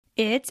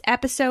It's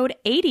episode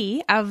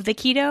 80 of the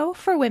Keto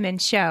for Women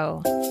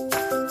show.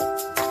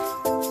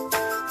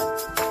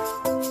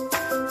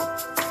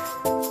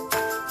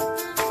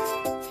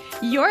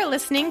 You're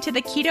listening to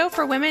the Keto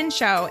for Women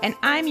show, and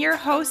I'm your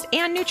host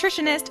and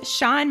nutritionist,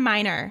 Shawn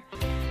Miner.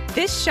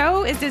 This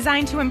show is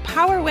designed to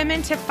empower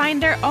women to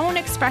find their own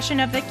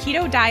expression of the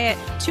keto diet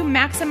to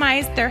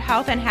maximize their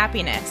health and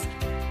happiness.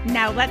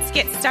 Now let's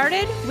get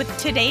started with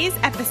today's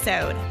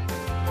episode.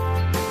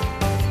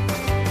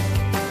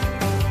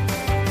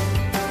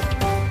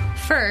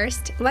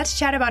 First, let's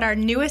chat about our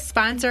newest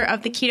sponsor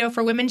of the Keto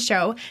for Women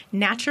show,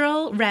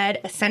 Natural Red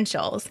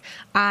Essentials.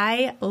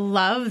 I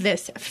love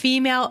this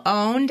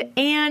female-owned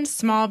and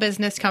small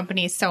business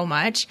company so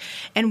much,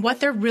 and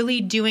what they're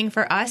really doing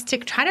for us to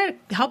try to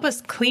help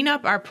us clean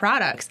up our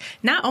products,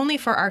 not only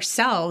for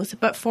ourselves,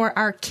 but for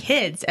our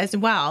kids as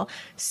well.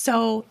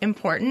 So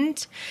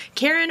important.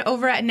 Karen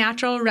over at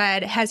Natural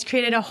Red has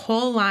created a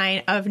whole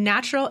line of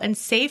natural and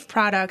safe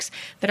products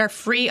that are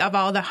free of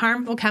all the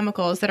harmful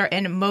chemicals that are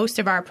in most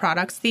of our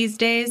products these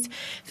days.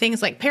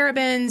 Things like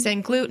parabens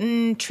and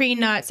gluten, tree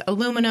nuts,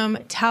 aluminum,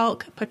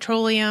 talc,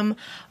 petroleum,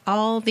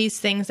 all these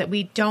things that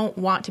we don't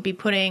want to be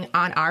putting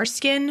on our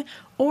skin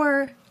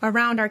or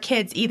around our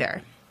kids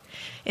either.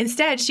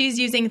 Instead, she's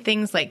using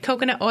things like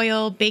coconut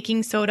oil,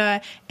 baking soda,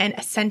 and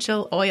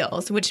essential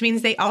oils, which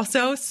means they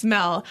also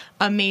smell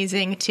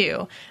amazing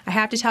too. I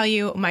have to tell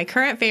you, my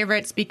current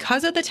favorites,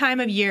 because of the time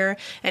of year,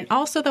 and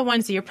also the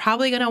ones that you're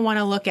probably going to want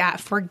to look at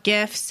for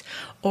gifts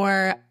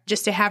or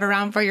just to have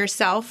around for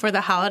yourself for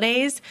the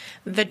holidays,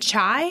 the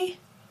chai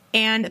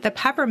and the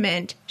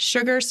peppermint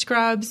sugar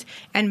scrubs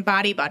and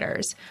body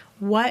butters.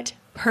 What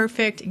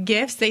perfect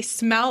gifts. They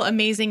smell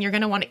amazing. You're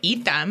going to want to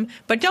eat them,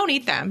 but don't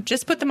eat them.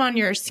 Just put them on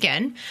your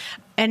skin.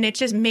 And it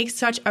just makes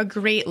such a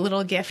great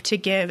little gift to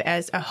give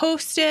as a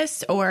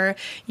hostess or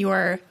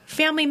your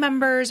family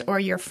members or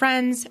your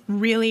friends.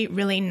 Really,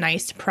 really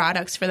nice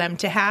products for them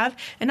to have,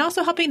 and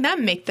also helping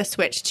them make the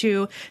switch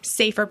to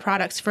safer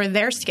products for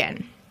their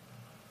skin.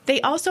 They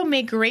also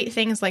make great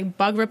things like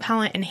bug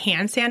repellent and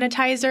hand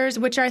sanitizers,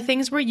 which are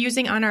things we're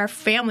using on our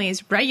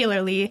families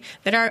regularly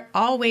that are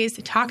always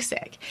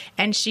toxic.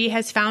 And she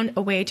has found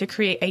a way to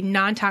create a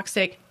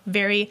non-toxic,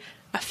 very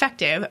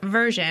effective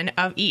version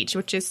of each,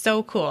 which is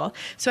so cool.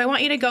 So I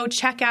want you to go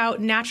check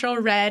out Natural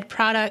Red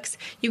products.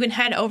 You can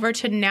head over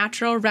to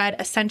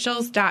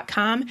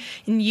naturalredessentials.com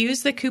and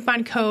use the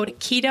coupon code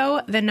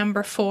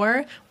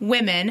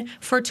KETO4WOMEN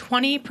for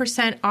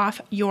 20% off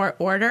your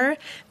order.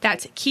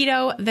 That's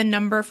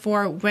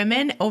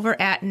KETO4WOMEN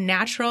over at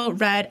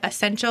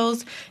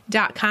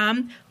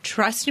naturalredessentials.com.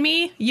 Trust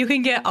me, you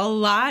can get a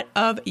lot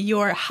of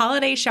your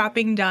holiday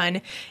shopping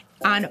done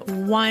on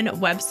one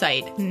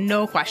website,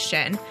 no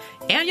question.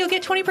 And you'll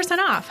get 20%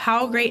 off.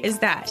 How great is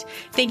that?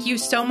 Thank you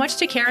so much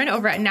to Karen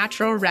over at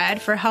Natural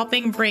Red for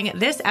helping bring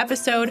this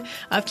episode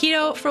of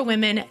Keto for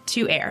Women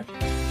to air.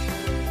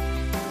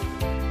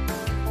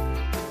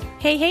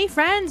 Hey,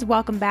 friends.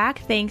 Welcome back.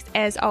 Thanks,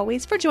 as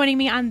always, for joining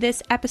me on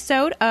this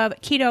episode of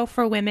Keto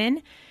for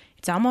Women.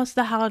 It's almost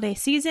the holiday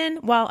season.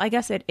 Well, I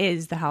guess it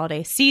is the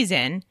holiday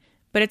season,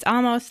 but it's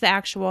almost the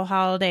actual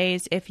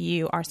holidays if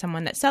you are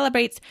someone that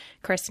celebrates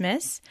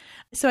Christmas.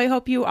 So I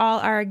hope you all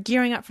are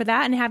gearing up for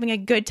that and having a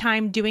good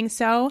time doing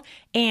so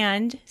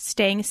and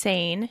staying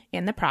sane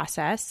in the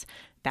process.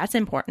 That's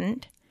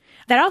important.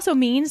 That also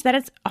means that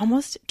it's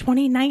almost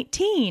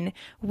 2019,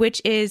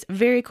 which is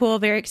very cool,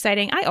 very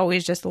exciting. I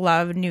always just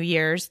love New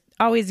Year's.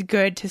 Always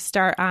good to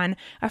start on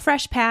a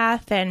fresh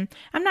path. And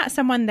I'm not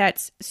someone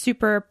that's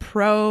super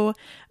pro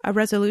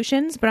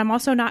resolutions, but I'm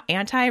also not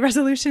anti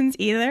resolutions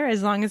either,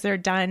 as long as they're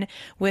done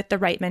with the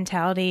right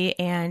mentality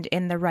and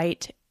in the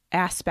right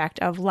aspect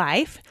of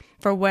life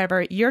for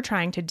whatever you're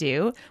trying to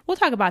do. We'll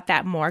talk about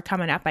that more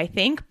coming up, I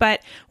think.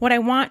 But what I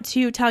want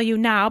to tell you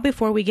now,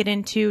 before we get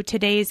into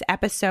today's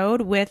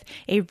episode with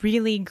a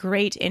really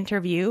great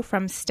interview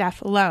from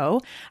Steph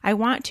Lowe, I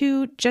want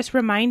to just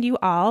remind you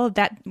all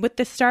that with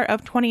the start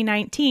of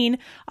 2019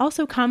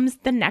 also comes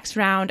the next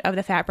round of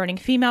the Fat Burning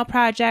Female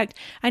Project.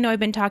 I know I've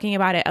been talking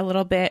about it a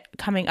little bit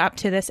coming up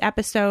to this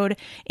episode,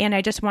 and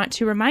I just want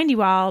to remind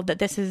you all that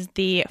this is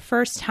the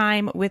first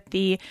time with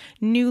the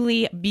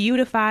newly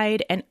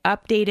beautified and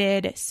updated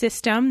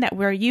system that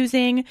we're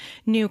using,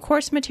 new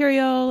course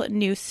material,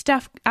 new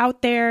stuff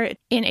out there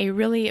in a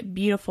really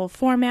beautiful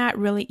format,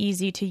 really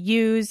easy to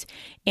use,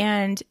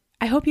 and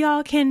I hope you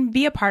all can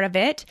be a part of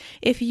it.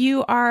 If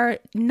you are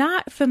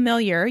not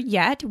familiar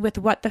yet with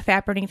what the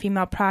Fat Burning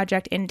Female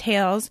Project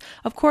entails,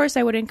 of course,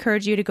 I would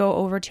encourage you to go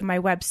over to my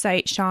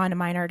website,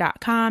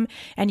 shawnminer.com,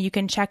 and you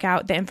can check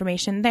out the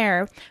information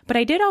there. But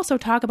I did also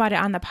talk about it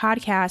on the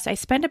podcast. I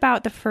spent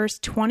about the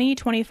first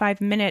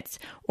 25 minutes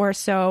or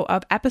so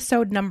of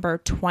episode number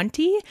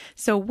 20,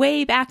 so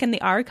way back in the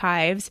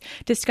archives,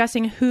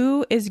 discussing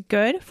who is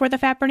good for the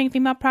Fat Burning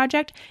Female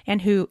Project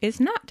and who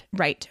is not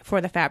right for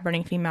the Fat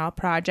Burning Female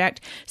Project.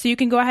 Project. So you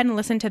can go ahead and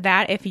listen to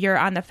that if you're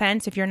on the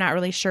fence, if you're not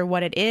really sure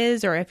what it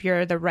is, or if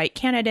you're the right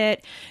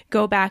candidate,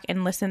 go back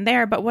and listen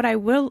there. But what I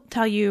will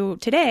tell you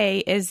today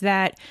is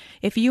that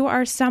if you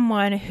are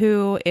someone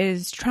who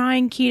is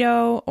trying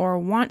keto or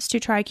wants to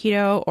try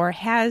keto or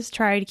has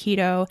tried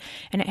keto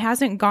and it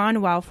hasn't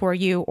gone well for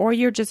you, or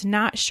you're just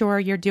not sure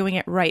you're doing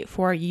it right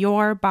for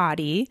your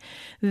body,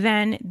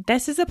 then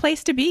this is a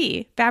place to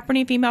be. Fat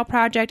Burning Female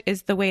Project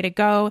is the way to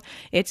go.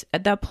 It's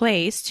the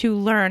place to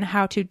learn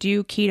how to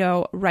do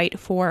keto right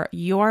for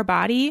your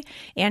body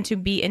and to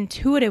be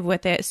intuitive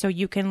with it so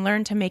you can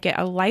learn to make it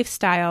a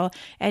lifestyle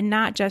and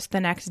not just the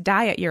next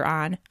diet you're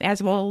on.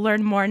 As we'll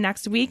learn more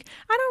next week,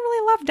 I don't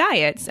really love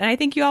diets, and I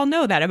think you all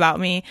know that about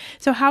me.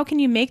 So how can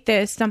you make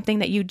this something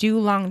that you do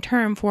long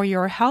term for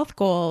your health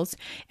goals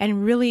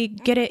and really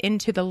get it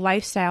into the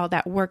lifestyle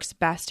that works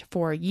best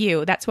for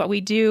you? That's what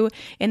we do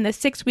in the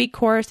 6-week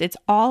course. It's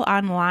all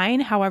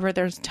online. However,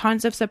 there's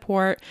tons of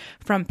support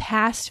from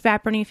past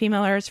fat burning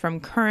femalers, from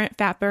current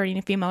fat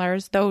burning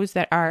femalers, those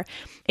that are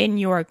in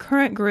your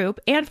current group,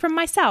 and from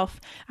myself.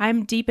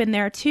 I'm deep in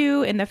there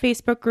too, in the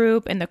Facebook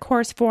group, in the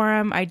course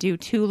forum. I do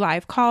 2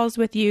 live calls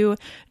with you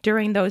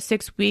during those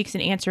 6 weeks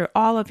and answer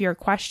all of your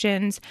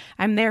questions.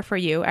 I'm there for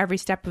you every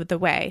step of the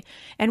way.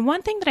 And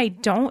one thing that I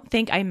don't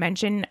think I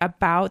mention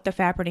about the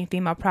Fat Burning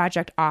Female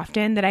Project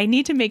often that I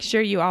need to make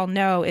sure you all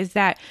know is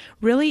that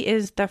really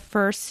is the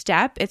first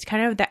step. It's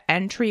kind of the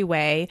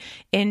entryway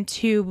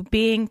into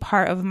being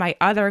part of my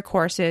other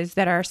courses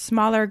that are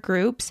smaller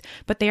groups,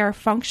 but they are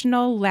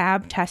functional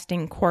lab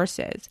testing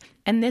courses.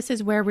 And this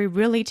is where we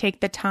really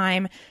take the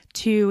time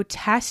to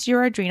test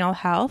your adrenal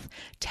health,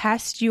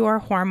 test your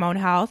hormone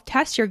health,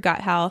 test your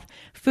gut health,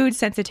 food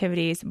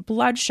sensitivities,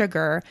 blood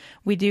sugar.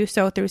 We do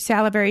so through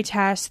salivary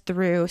tests,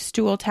 through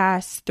stool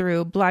tests,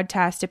 through blood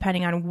tests,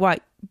 depending on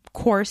what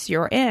course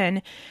you're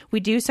in. We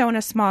do so in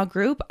a small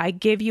group. I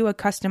give you a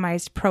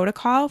customized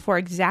protocol for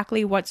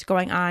exactly what's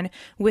going on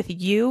with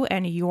you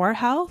and your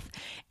health,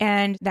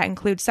 and that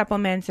includes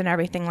supplements and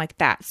everything like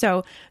that.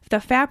 So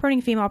the Fat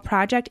Burning Female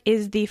Project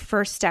is the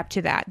first step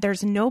to that.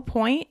 There's no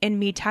point in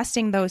me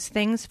testing those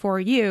things for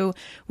you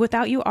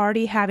without you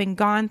already having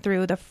gone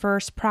through the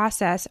first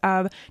process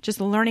of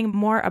just learning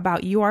more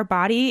about your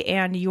body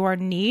and your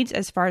needs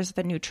as far as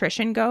the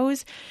nutrition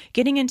goes,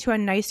 getting into a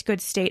nice,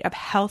 good state of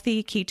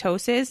healthy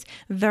ketosis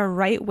the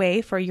right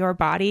way for your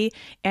body,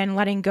 and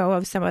letting go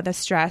of some of the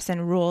stress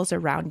and rules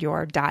around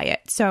your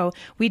diet. So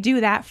we do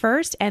that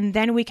first, and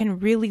then we can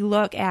really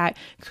look at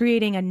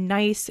creating a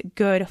nice,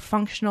 good,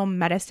 functional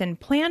medicine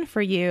plan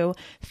for you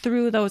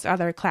through those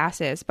other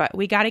classes. But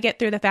we got to get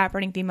through the Fat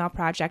Burning Female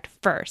Project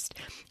first.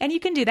 And you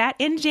can do that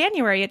in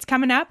January. It's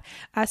coming up.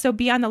 So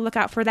be on the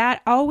lookout for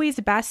that. Always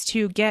best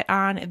to get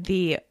on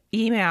the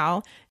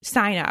email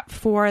sign up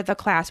for the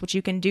class, which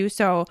you can do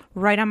so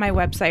right on my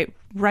website,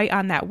 right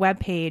on that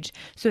webpage,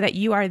 so that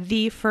you are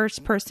the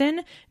first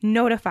person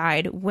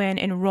notified when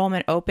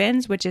enrollment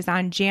opens, which is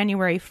on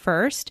January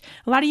 1st.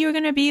 A lot of you are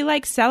going to be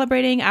like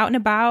celebrating out and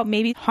about,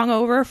 maybe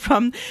hungover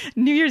from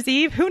New Year's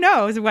Eve. Who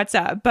knows what's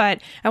up?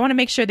 But I want to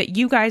make sure that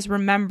you guys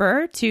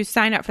remember to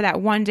sign up for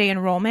that one-day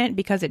enrollment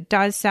because it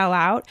does sell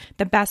out.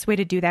 The best way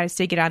to do that is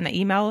to get on the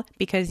email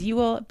because you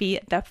will be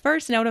the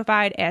first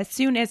notified as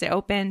soon as it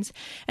opens.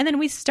 And then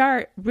we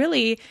start,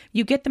 really,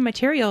 you get the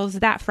materials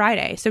that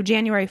Friday, so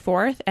January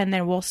 4th, and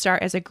then we'll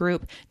start as a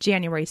group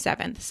January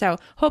 7th. So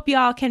hope you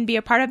all can be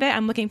a part of it.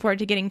 I'm looking forward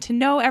to getting to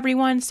know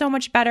everyone so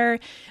much better.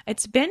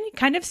 It's been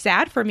kind of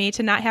sad for me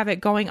to not have it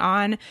going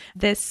on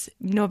this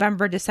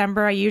November,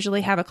 December. I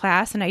usually have a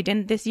class and I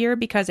didn't this year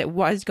because it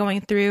was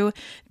going through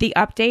the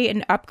update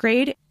and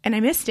upgrade. And I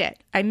missed it.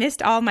 I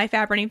missed all my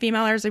Fat Burning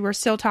Femalers. We're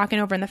still talking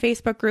over in the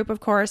Facebook group, of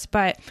course,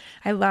 but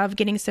I love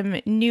getting some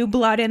new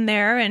blood in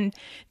there and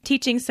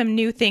teaching some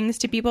new things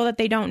to people that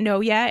they don't know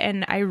yet.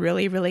 And I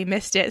really, really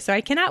missed it. So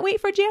I cannot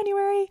wait for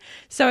January.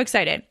 So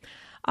excited.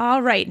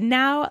 All right,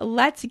 now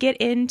let's get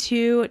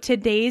into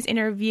today's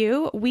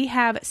interview. We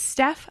have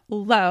Steph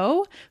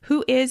Lowe,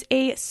 who is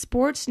a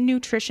sports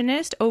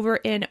nutritionist over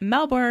in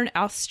Melbourne,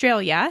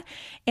 Australia,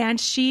 and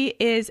she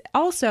is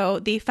also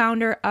the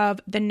founder of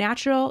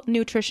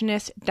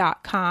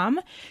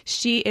thenaturalnutritionist.com.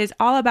 She is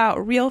all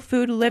about real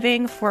food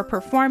living for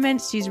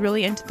performance. She's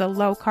really into the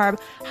low carb,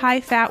 high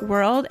fat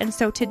world, and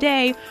so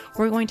today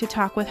we're going to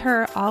talk with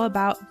her all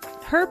about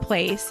her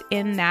place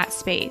in that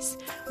space.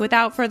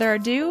 Without further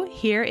ado,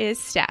 here is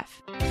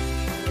Steph.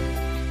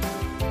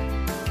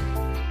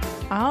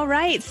 All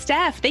right,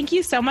 Steph, thank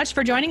you so much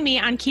for joining me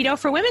on Keto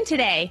for Women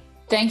today.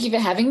 Thank you for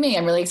having me.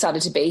 I'm really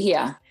excited to be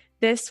here.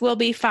 This will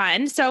be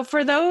fun. So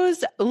for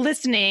those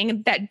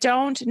listening that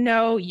don't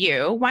know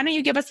you, why don't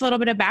you give us a little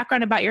bit of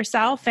background about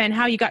yourself and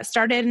how you got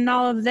started in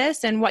all of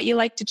this and what you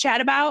like to chat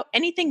about?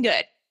 Anything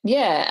good?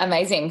 Yeah,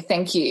 amazing.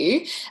 Thank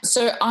you.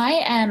 So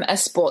I am a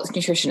sports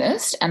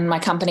nutritionist and my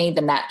company,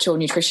 The Natural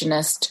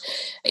Nutritionist,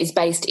 is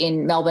based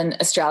in Melbourne,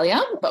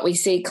 Australia, but we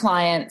see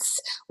clients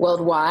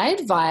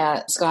worldwide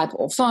via Skype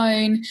or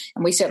phone,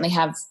 and we certainly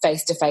have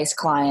face-to-face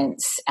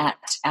clients at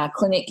our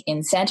clinic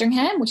in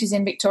Sandringham, which is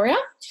in Victoria.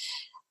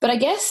 But I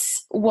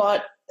guess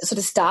what sort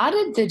of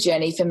started the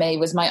journey for me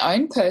was my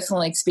own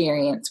personal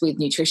experience with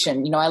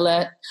nutrition. I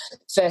learnt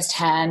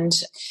firsthand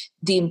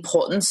the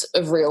importance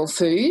of real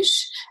food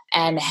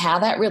and how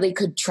that really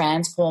could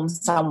transform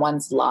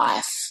someone's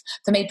life.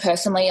 For me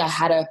personally, I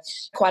had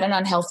quite an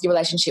unhealthy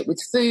relationship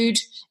with food,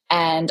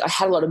 and I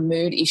had a lot of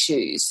mood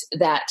issues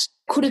that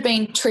could have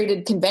been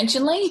treated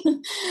conventionally,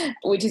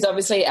 which is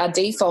obviously our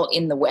default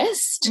in the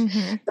West.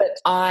 Mm-hmm. But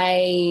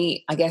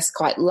I guess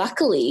quite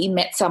luckily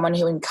met someone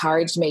who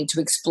encouraged me to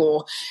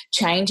explore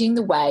changing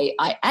the way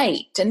I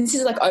ate. And this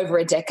is like over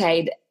a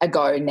decade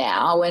ago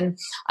now. And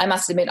I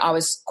must admit I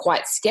was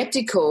quite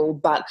skeptical,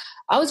 but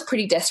I was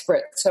pretty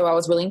desperate. So I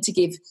was willing to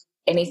give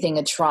anything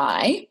a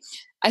try.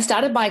 I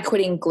started by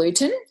quitting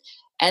gluten.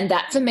 And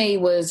that for me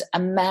was a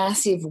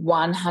massive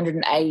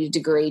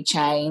 180-degree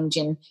change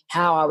in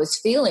how I was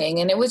feeling.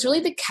 And it was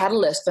really the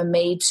catalyst for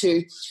me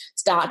to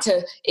start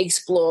to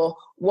explore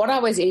what I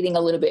was eating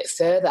a little bit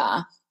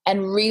further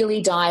and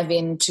really dive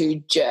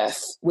into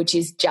JERF, which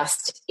is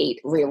just eat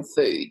real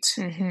food.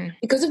 Mm-hmm.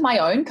 Because of my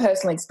own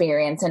personal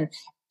experience and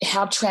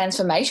how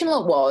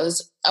transformational it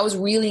was, I was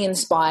really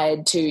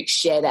inspired to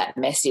share that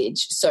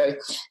message. So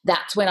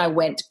that's when I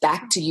went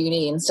back to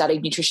uni and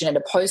studied nutrition at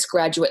a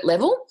postgraduate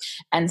level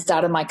and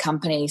started my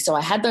company. So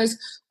I had those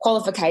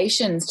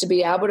qualifications to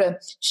be able to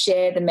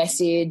share the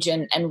message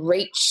and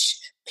reach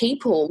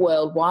people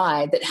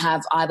worldwide that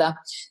have either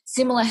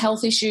similar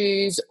health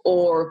issues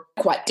or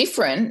quite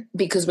different,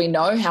 because we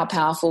know how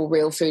powerful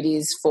real food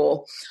is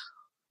for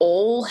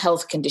all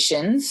health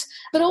conditions,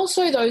 but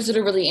also those that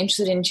are really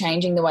interested in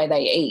changing the way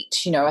they eat.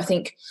 I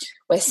think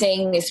we're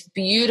seeing this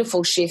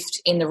beautiful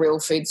shift in the real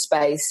food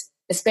space,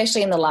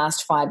 especially in the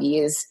last 5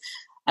 years.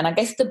 And I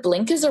guess the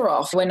blinkers are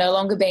off. We're no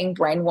longer being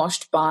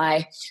brainwashed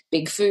by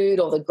big food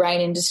or the grain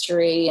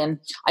industry. And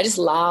I just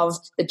love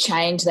the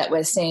change that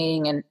we're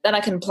seeing, and that I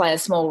can play a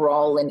small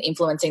role in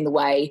influencing the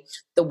way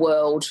the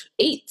world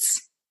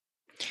eats.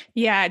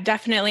 Yeah,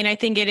 definitely. And I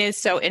think it is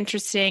so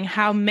interesting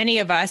how many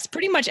of us,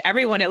 pretty much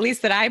everyone, at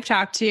least that I've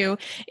talked to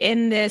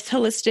in this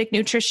holistic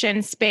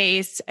nutrition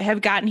space,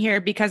 have gotten here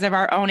because of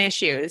our own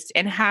issues,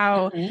 and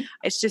how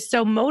it's just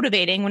so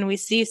motivating when we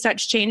see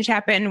such change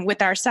happen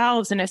with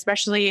ourselves, and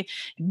especially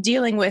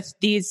dealing with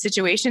these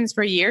situations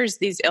for years,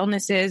 these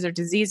illnesses or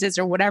diseases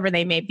or whatever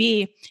they may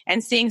be,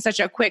 and seeing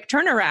such a quick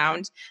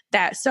turnaround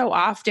that so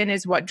often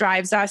is what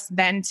drives us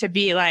then to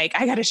be like,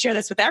 I got to share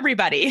this with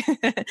everybody.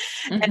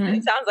 And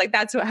it sounds like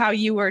that's how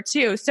you were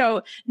too.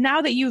 So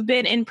now that you've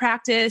been in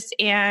practice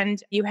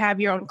and you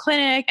have your own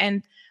clinic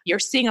and you're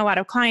seeing a lot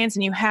of clients,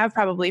 and you have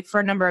probably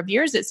for a number of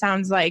years, it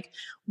sounds like,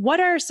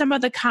 what are some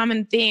of the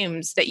common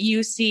themes that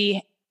you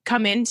see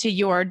come into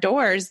your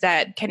doors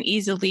that can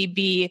easily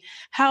be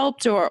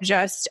helped or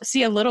just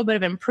see a little bit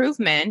of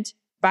improvement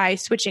by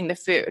switching the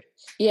food?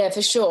 Yeah,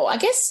 for sure. I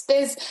guess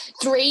there's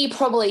 3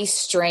 probably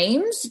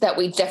streams that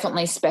we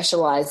definitely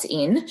specialize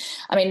in.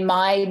 I mean,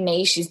 my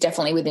niche is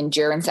definitely with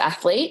endurance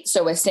athletes.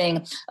 So we're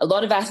seeing a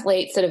lot of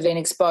athletes that have been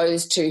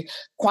exposed to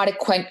quite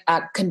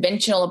a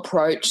conventional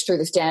approach through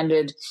the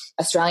standard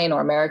Australian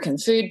or American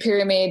food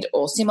pyramid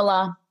or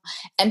similar.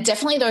 And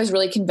definitely those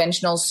really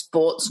conventional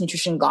sports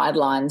nutrition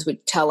guidelines which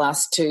tell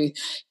us to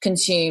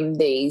consume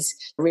these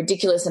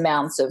ridiculous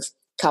amounts of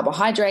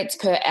carbohydrates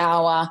per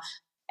hour.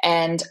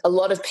 And a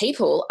lot of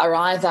people are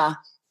either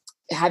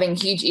having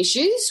huge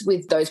issues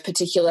with those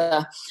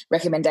particular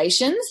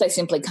recommendations, they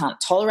simply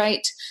can't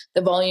tolerate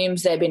the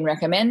volumes they've been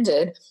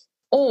recommended,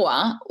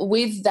 or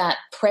with that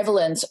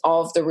prevalence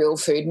of the real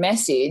food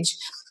message,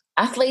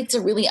 athletes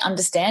are really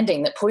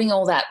understanding that putting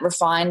all that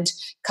refined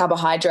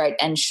carbohydrate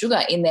and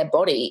sugar in their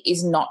body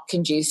is not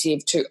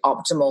conducive to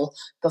optimal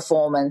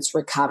performance,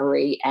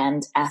 recovery,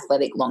 and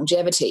athletic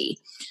longevity.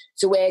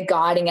 So we're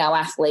guiding our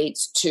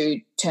athletes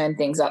to turn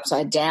things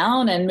upside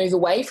down and move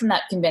away from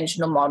that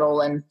conventional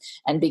model and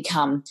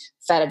become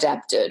fat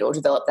adapted or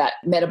develop that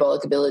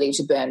metabolic ability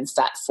to burn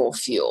fat for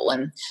fuel.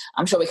 And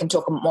I'm sure we can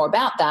talk more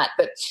about that,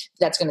 but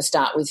that's going to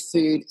start with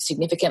food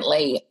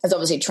significantly. There's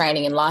obviously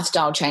training and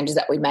lifestyle changes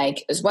that we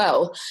make as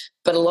well,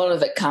 but a lot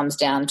of it comes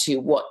down to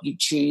what you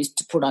choose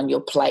to put on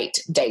your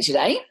plate day to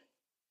day.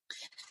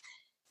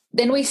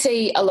 Then we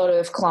see a lot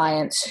of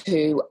clients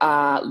who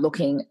are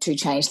looking to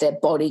change their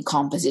body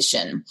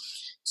composition.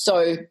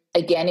 So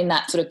again, in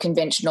that sort of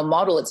conventional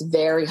model, it's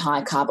very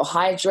high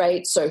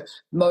carbohydrate. So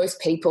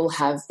most people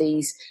have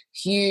these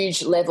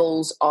huge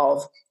levels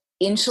of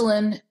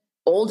insulin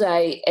all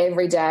day,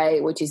 every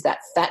day, which is that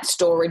fat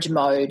storage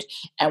mode.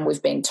 And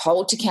we've been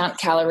told to count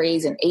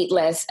calories and eat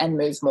less and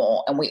move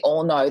more. And we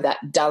all know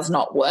that does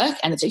not work.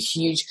 And it's a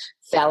huge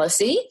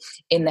fallacy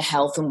in the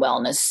health and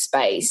wellness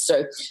space.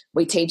 So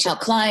we teach our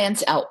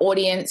clients, our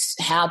audience,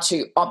 how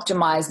to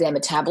optimize their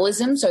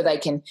metabolism so they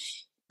can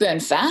burn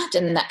fat,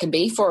 and that can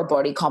be for a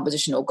body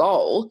compositional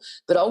goal.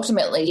 But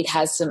ultimately, it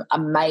has some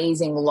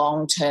amazing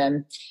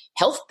long-term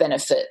health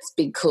benefits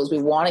because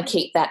we want to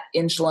keep that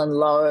insulin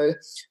low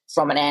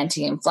from an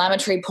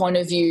anti-inflammatory point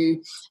of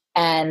view.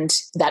 And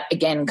that,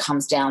 again,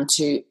 comes down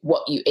to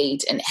what you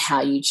eat and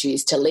how you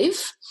choose to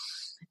live.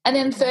 And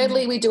then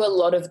thirdly, we do a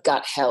lot of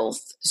gut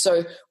health.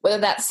 So whether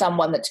that's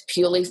someone that's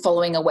purely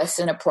following a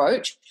Western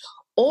approach,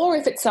 or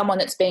if it's someone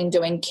that's been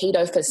doing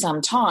keto for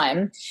some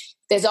time,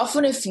 there's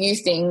often a few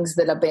things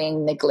that are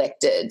being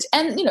neglected.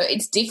 And,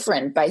 it's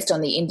different based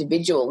on the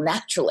individual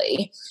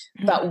naturally,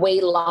 but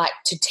we like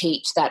to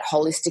teach that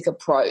holistic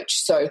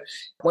approach. So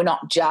we're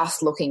not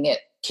just looking at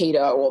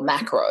keto or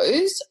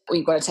macros.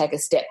 We've got to take a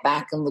step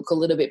back and look a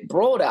little bit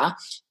broader,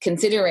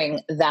 considering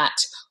that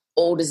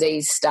all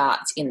disease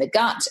starts in the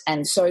gut,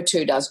 and so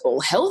too does all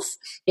health.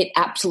 It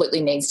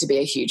absolutely needs to be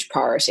a huge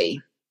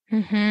priority.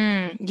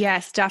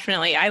 Yes,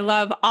 definitely. I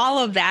love all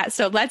of that.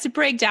 So let's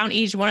break down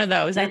each one of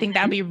those. I think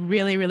that'd be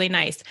really, really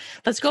nice.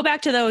 Let's go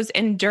back to those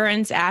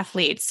endurance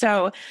athletes.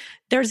 So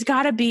there's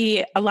got to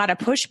be a lot of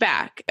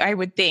pushback, I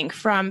would think,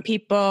 from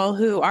people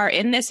who are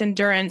in this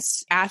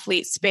endurance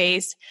athlete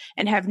space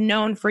and have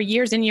known for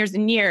years and years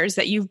and years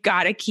that you've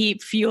got to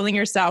keep fueling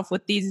yourself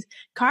with these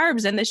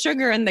carbs and the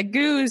sugar and the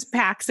goose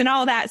packs and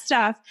all that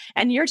stuff.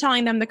 And you're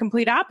telling them the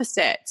complete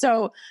opposite.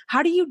 So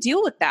how do you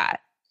deal with that?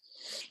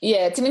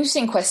 Yeah, it's an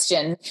interesting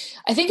question.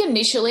 I think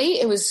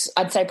initially it was,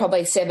 I'd say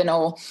probably 6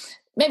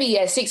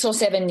 or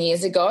 7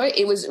 years ago,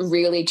 it was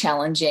really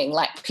challenging.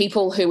 Like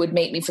people who would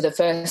meet me for the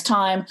first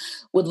time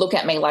would look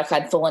at me like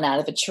I'd fallen out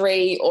of a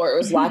tree, or it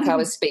was like I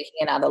was speaking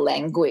another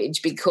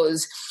language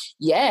because,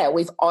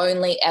 we've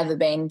only ever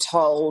been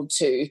told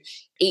to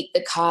eat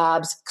the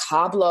carbs,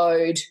 carb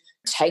load,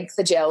 take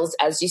the gels,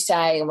 as you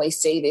say, and we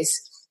see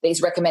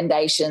these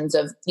recommendations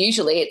of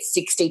usually it's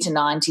 60 to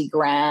 90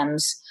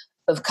 grams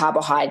of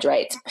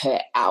carbohydrates per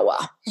hour.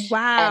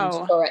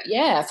 Wow.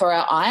 And for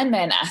our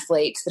Ironman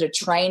athletes that are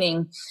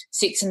training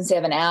 6 and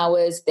 7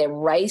 hours, their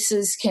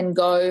races can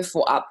go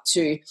for up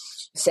to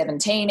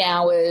 17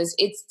 hours.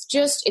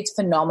 It's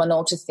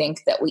phenomenal to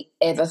think that we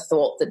ever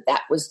thought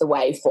that was the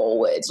way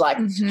forward. Like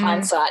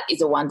hindsight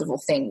is a wonderful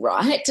thing,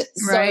 right?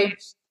 Right.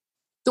 So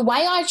the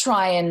way I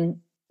try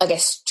and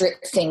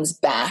strip things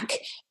back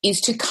is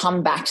to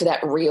come back to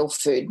that real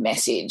food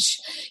message.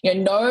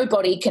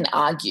 Nobody can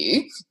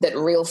argue that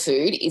real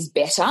food is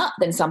better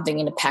than something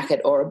in a packet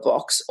or a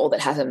box or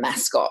that has a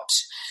mascot.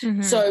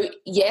 So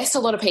yes, a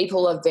lot of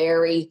people are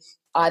very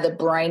either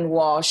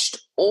brainwashed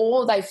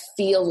or they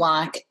feel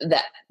like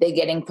that they're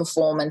getting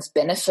performance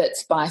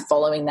benefits by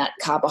following that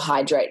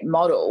carbohydrate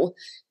model.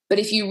 But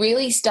if you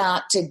really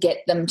start to get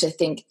them to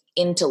think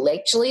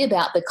intellectually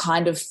about the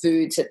kind of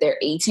foods that they're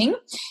eating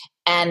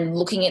and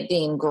looking at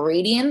the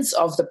ingredients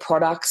of the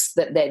products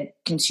that they're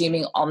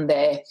consuming on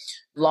their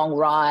long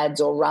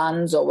rides or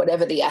runs or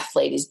whatever the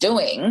athlete is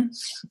doing,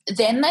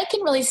 then they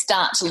can really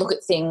start to look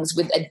at things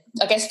with,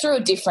 through a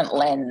different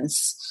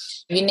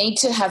lens. You need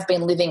to have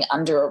been living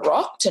under a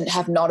rock to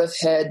have not have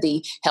heard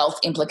the health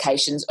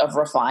implications of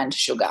refined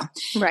sugar.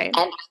 Right.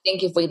 And I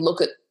think if we look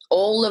at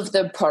all of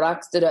the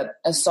products that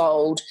are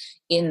sold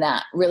in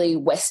that really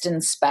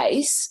Western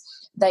space,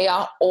 they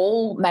are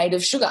all made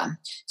of sugar.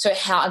 So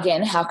how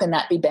can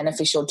that be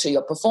beneficial to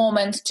your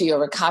performance, to your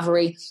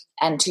recovery,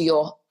 and to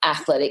your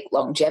athletic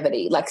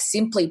longevity? Like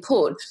simply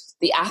put,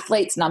 the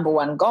athlete's number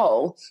one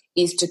goal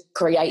is to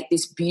create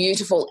this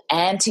beautiful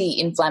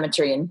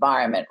anti-inflammatory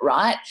environment,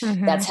 right?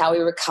 That's how we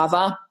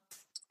recover.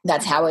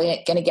 That's how we're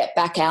going to get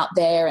back out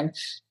there and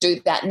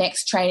do that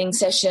next training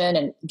session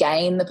and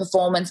gain the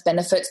performance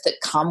benefits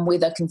that come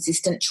with a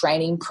consistent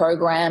training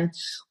program.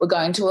 We're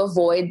going to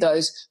avoid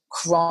those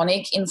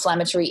chronic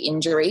inflammatory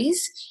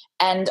injuries.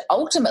 And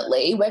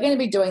ultimately, we're going to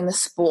be doing the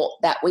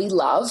sport that we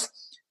love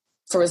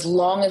for as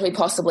long as we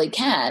possibly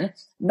can,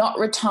 not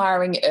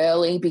retiring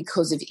early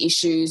because of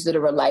issues that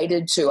are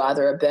related to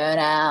either a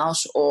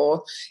burnout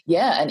or,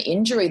 an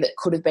injury that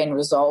could have been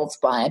resolved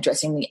by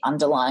addressing the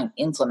underlying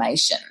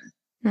inflammation.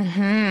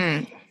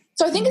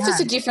 So I think it's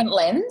just a different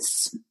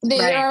lens.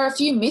 There are a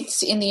few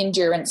myths in the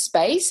endurance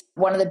space.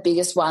 One of the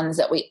biggest ones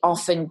that we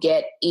often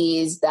get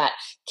is that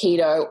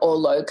keto or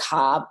low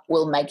carb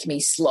will make me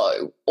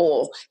slow,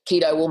 or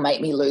keto will make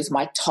me lose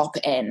my top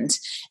end.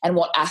 And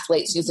what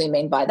athletes usually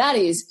mean by that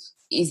is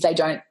they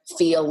don't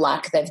feel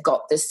like they've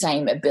got the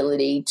same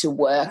ability to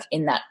work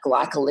in that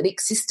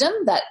glycolytic system,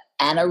 that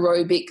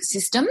anaerobic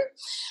system.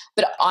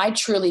 But I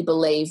truly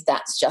believe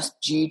that's just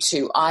due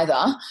to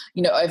either,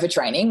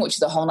 overtraining, which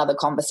is a whole nother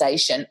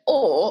conversation,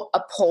 or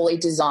a poorly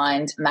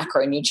designed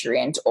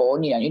macronutrient or,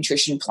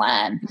 nutrition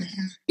plan.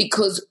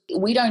 Because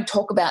we don't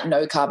talk about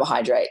no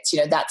carbohydrates.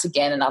 That's,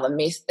 again, another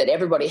myth that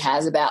everybody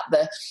has about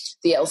the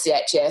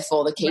LCHF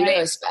or the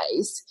keto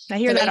space. I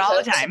hear that all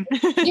the time.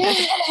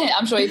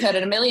 I'm sure you've heard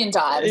it a million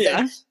times.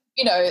 Yeah.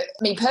 And,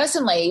 me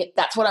personally,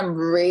 that's what I'm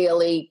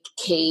really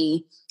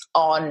key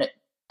on,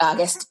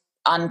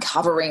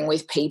 uncovering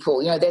with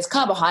people. There's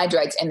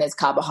carbohydrates and there's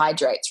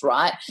carbohydrates,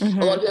 right? A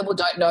lot of people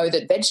don't know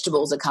that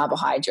vegetables are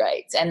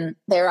carbohydrates, and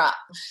there are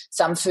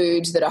some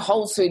foods that are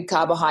whole food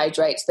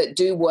carbohydrates that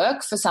do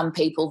work for some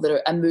people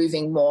that are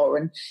moving more,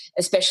 and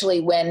especially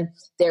when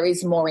there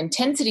is more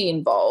intensity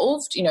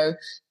involved,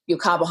 your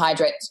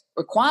carbohydrate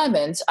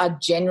requirements are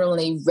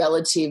generally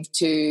relative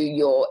to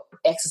your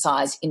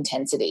exercise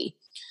intensity.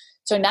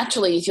 So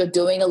naturally, if you're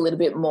doing a little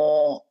bit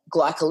more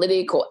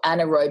glycolytic or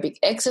anaerobic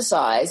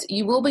exercise,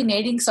 you will be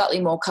needing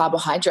slightly more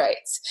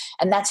carbohydrates.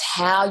 And that's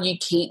how you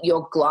keep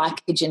your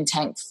glycogen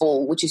tank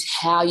full, which is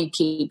how you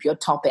keep your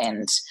top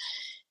end.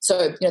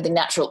 So, the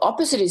natural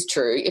opposite is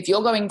true. If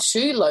you're going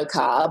too low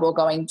carb or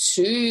going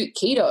too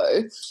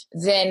keto,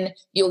 then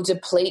you'll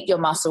deplete your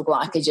muscle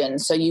glycogen.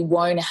 So you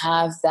won't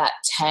have that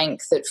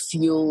tank that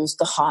fuels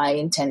the high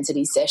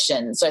intensity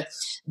session. So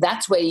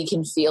that's where you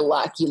can feel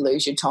like you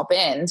lose your top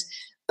end.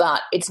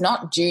 But it's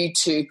not due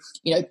to,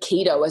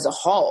 keto as a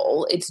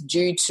whole. It's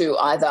due to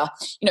either,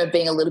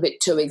 being a little bit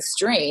too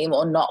extreme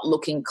or not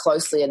looking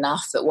closely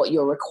enough at what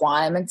your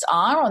requirements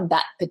are on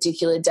that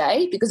particular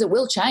day, because it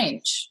will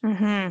change.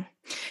 Mm-hmm.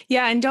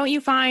 Yeah. And don't you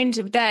find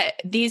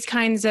that these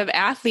kinds of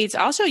athletes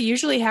also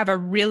usually have a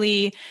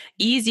really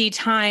easy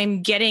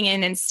time getting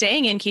in and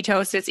staying in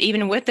ketosis,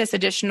 even with this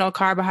additional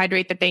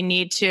carbohydrate that they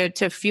need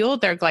to fuel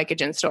their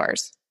glycogen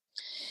stores?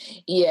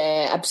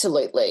 Yeah,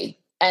 absolutely.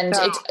 And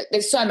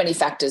there's so many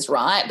factors,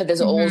 right? But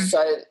there's also,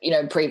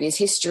 previous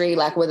history,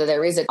 like whether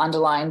there is an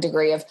underlying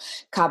degree of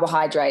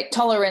carbohydrate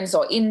tolerance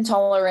or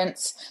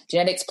intolerance.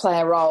 Genetics play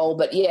a role.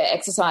 But,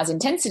 exercise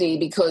intensity,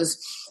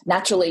 because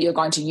naturally you're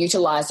going to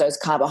utilize those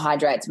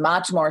carbohydrates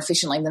much more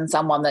efficiently than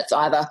someone that's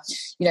either,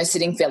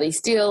 sitting fairly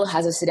still,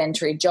 has a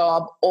sedentary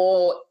job,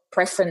 or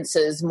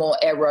preferences more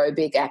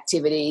aerobic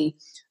activity,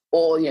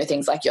 or,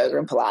 things like yoga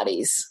and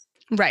Pilates.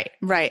 Right,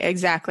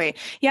 exactly.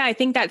 Yeah, I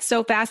think that's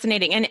so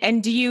fascinating.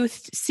 And do you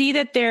see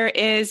that there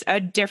is a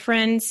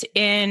difference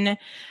in,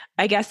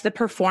 I guess, the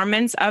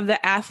performance of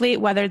the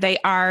athlete, whether they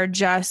are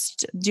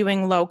just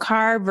doing low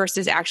carb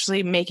versus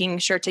actually making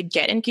sure to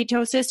get in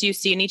ketosis? Do you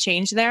see any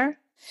change there?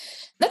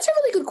 That's a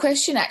really good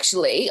question,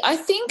 actually. I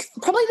think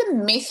probably the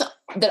myth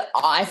that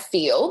I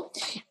feel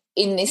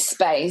in this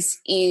space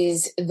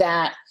is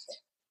that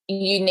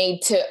you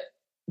need to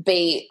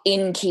be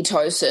in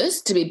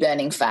ketosis to be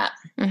burning fat.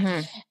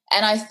 Mm-hmm.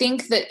 And I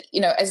think that,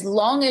 as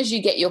long as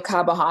you get your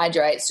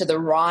carbohydrates to the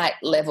right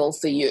level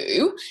for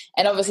you,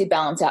 and obviously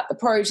balance out the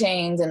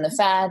proteins and the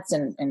fats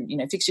and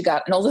fix your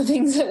gut and all the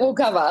things that we'll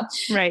cover,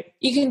 right,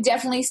 you can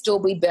definitely still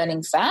be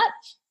burning fat.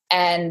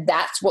 And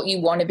that's what you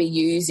want to be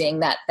using,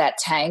 that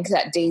tank,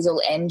 that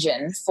diesel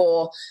engine,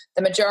 for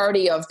the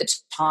majority of the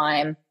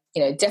time.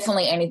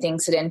 Definitely anything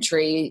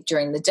sedentary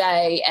during the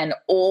day and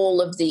all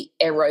of the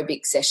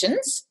aerobic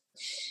sessions.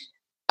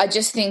 I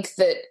just think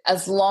that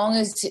as long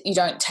as you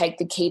don't take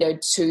the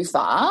keto too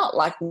far,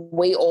 like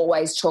we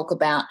always talk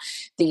about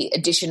the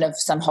addition of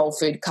some whole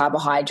food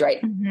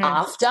carbohydrate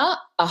after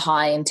a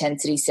high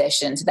intensity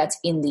session. So that's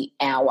in the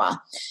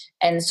hour.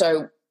 And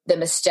so the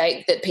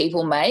mistake that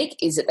people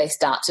make is that they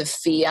start to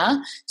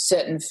fear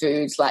certain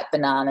foods like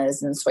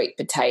bananas and sweet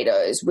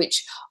potatoes,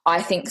 which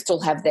I think still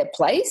have their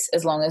place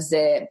as long as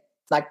they're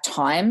like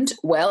timed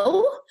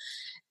well.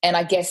 And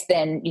I guess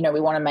then, we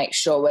want to make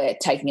sure we're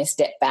taking a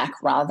step back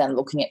rather than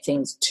looking at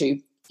things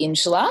too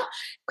insular,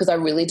 because I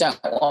really don't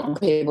want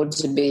people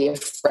to be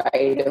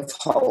afraid of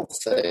whole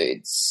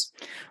foods.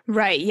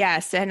 Right.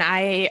 Yes. And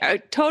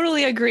I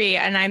totally agree.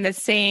 And I'm the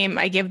same.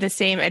 I give the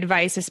same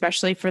advice,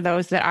 especially for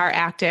those that are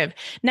active.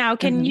 Now,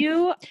 can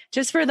you,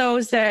 just for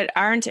those that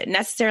aren't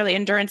necessarily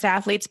endurance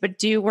athletes, but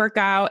do work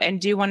out and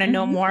do want to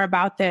know more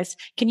about this,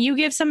 can you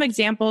give some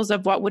examples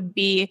of what would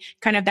be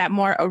kind of that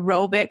more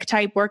aerobic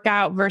type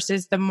workout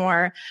versus the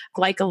more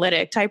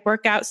glycolytic type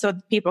workout, so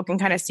people can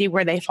kind of see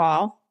where they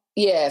fall?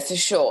 Yeah, for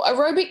sure.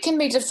 Aerobic can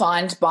be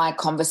defined by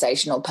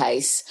conversational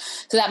pace.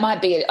 So that might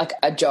be like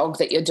a jog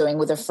that you're doing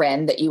with a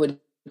friend that you would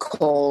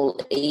call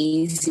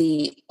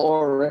easy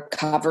or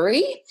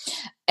recovery.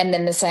 And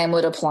then the same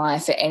would apply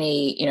for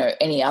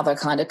any other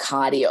kind of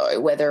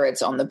cardio, whether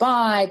it's on the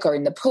bike or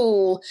in the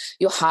pool.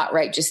 Your heart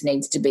rate just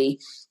needs to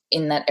be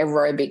in that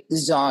aerobic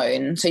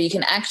zone. So you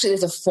can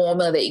there's a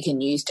formula that you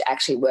can use to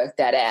actually work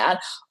that out.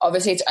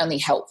 Obviously, it's only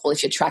helpful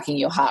if you're tracking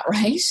your heart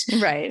rate.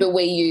 Right. But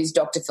we use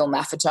Dr. Phil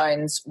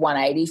Maffetone's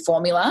 180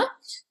 formula.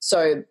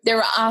 So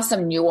there are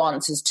some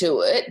nuances to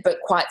it, but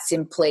quite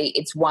simply,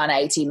 it's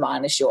 180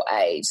 minus your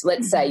age.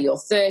 Let's say you're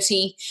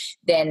 30,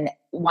 then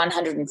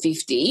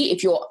 150.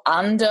 If you're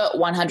under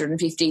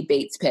 150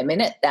 beats per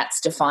minute, that's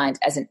defined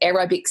as an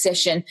aerobic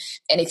session.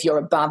 And if you're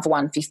above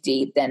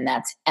 150, then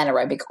that's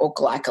anaerobic or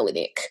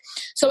glycolytic.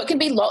 So it can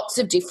be lots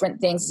of different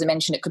things. As I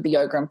mentioned, it could be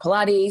yoga and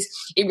Pilates.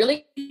 It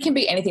really can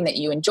be anything that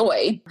you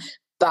enjoy.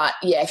 But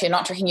yeah, if you're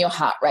not tracking your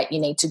heart rate, you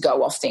need to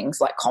go off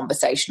things like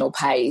conversational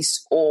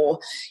pace, or,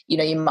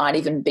 you might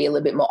even be a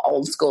little bit more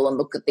old school and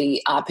look at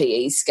the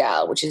RPE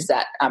scale, which is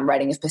that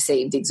rating of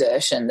perceived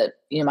exertion that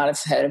you might have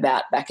heard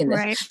about back in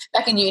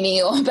uni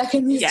or back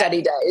in the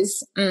study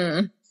days.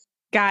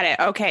 Got it.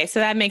 Okay. So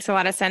that makes a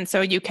lot of sense.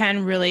 So you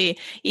can really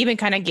even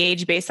kind of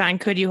gauge based on,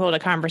 could you hold a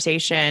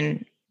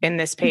conversation in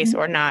this pace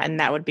or not? And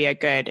that would be a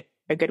good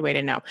a good way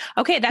to know.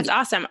 Okay, that's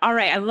awesome. All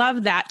right, I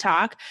love that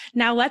talk.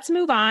 Now let's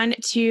move on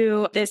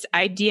to this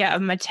idea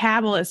of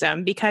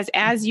metabolism, because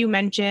as you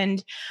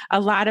mentioned, a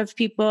lot of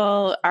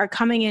people are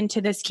coming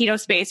into this keto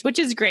space, which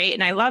is great,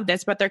 and I love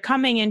this, but they're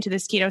coming into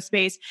this keto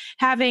space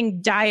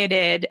having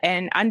dieted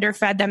and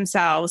underfed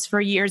themselves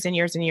for years and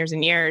years and years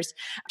and years,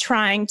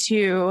 trying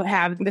to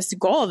have this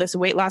goal, this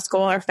weight loss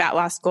goal or fat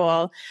loss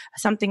goal,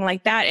 something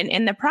like that. And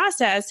in the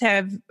process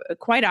have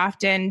quite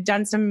often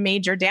done some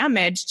major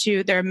damage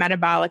to their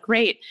metabolic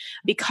rate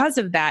because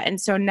of that. And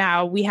so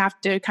now we have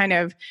to kind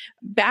of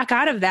back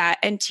out of that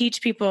and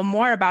teach people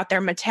more about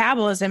their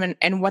metabolism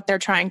and what they're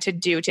trying to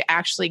do to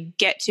actually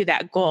get to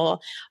that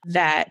goal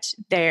that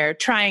they're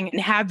trying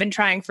and have been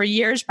trying for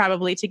years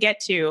probably to get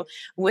to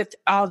with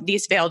all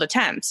these failed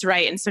attempts,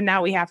 right? And so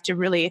now we have to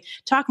really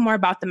talk more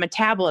about the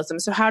metabolism.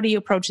 So how do you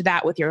approach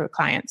that with your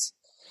clients?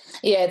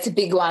 Yeah, it's a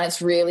big one.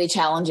 It's really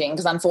challenging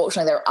because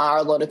unfortunately there are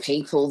a lot of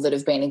people that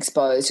have been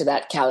exposed to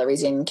that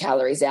calories in,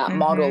 calories out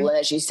model. And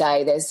as you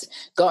say, there's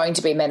going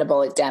to be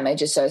metabolic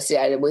damage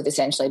associated with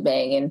essentially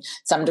being in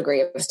some degree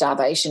of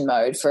starvation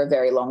mode for a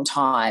very long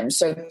time.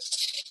 So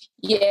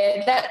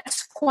yeah,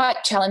 that's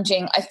quite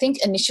challenging. I think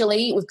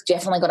initially we've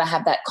definitely got to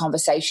have that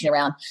conversation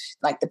around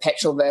like the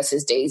petrol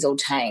versus diesel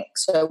tank.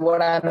 So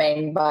what I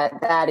mean by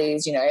that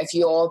is, if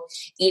you're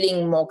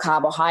eating more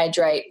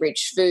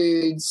carbohydrate-rich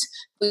foods,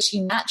 which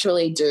you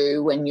naturally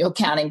do when you're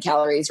counting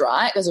calories,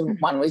 right? Because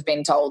one, we've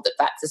been told that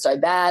fats are so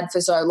bad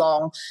for so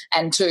long,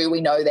 and two, we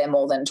know they're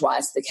more than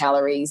twice the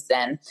calories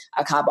than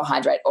a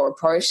carbohydrate or a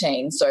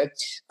protein. So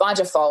by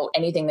default,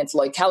 anything that's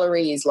low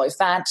calorie is low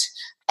fat,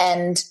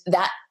 and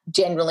that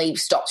generally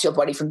stops your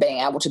body from being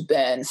able to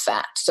burn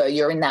fat. So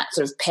you're in that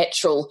sort of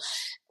petrol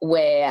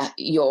where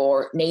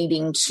you're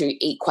needing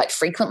to eat quite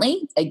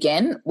frequently,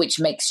 again, which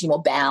makes you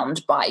more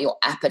bound by your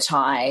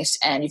appetite,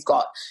 and you've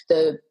got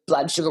the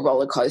blood sugar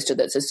roller coaster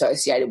that's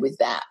associated with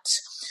that.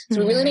 So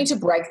we really need to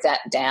break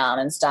that down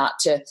and start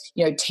to,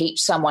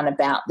 teach someone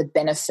about the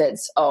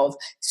benefits of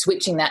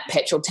switching that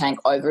petrol tank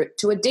over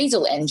to a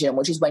diesel engine,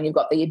 which is when you've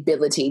got the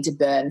ability to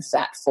burn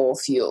fat for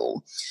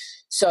fuel.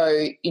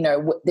 So,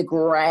 the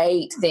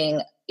great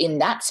thing in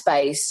that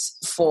space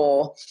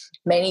for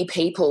many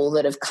people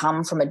that have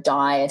come from a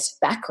diet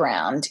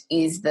background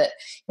is that,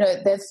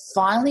 they've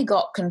finally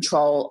got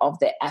control of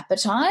their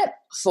appetite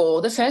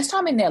for the first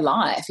time in their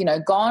life.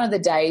 Gone are the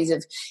days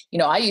of,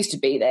 I used to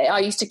be there. I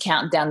used to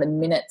count down the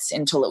minutes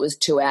until it was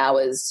 2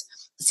 hours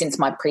since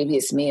my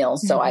previous meal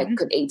so I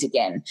could eat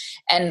again.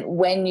 And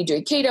when you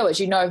do keto, as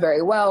you know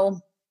very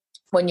well,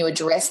 when you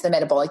address the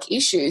metabolic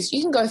issues,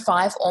 you can go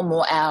 5 or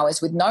more hours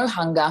with no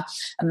hunger,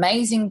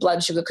 amazing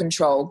blood sugar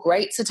control,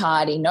 great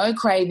satiety, no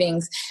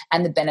cravings,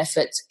 and the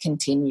benefits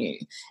continue.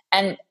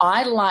 And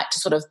I like to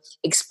sort of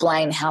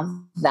explain how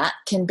that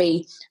can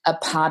be a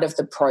part of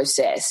the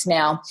process.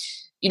 Now,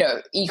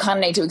 you kind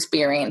of need to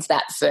experience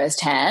that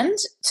firsthand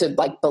to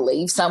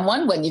believe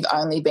someone when you've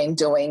only been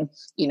doing,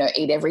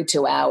 eat every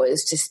 2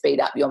 hours to speed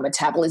up your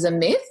metabolism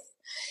myth.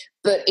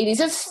 But it is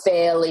a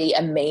fairly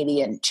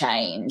immediate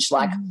change.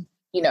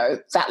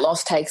 Fat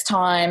loss takes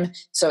time,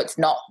 so it's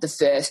not the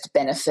first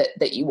benefit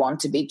that you want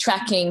to be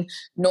tracking,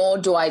 nor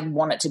do I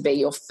want it to be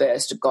your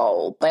first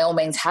goal. By all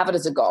means, have it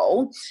as a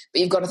goal,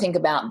 but you've got to think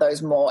about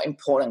those more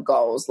important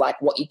goals,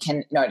 like what you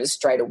can notice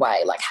straight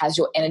away, like has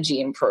your energy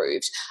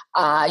improved?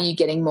 Are you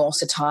getting more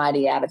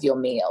satiety out of your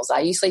meals?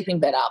 Are you sleeping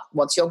better?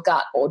 What's your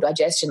gut or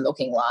digestion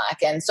looking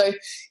like? And so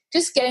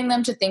just getting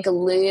them to think a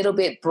little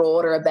bit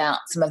broader about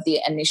some of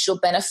the initial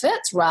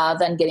benefits rather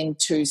than getting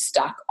too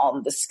stuck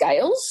on the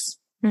scales.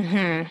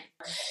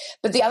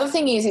 But the other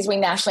thing is we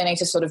naturally need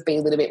to sort of be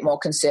a little bit more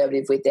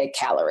conservative with their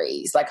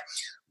calories. Like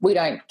we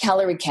don't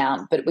calorie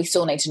count, but we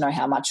still need to know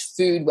how much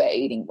food we're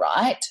eating,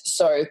 right?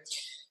 So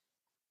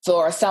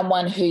for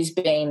someone who's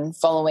been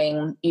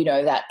following,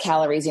 that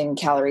calories in,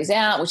 calories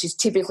out, which is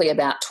typically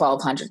about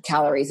 1,200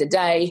 calories a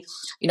day,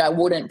 I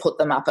wouldn't put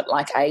them up at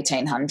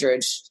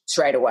 1,800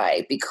 straight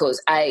away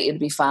because A, it'd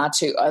be far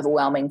too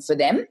overwhelming for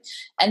them,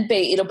 and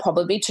B, it'll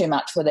probably be too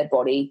much for their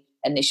body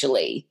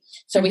initially.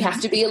 So we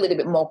have to be a little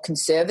bit more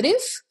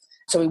conservative.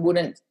 So we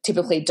wouldn't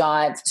typically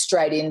dive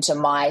straight into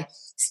my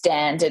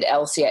standard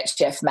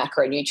LCHF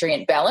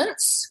macronutrient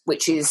balance,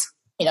 which is,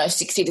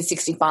 60 to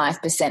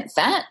 65%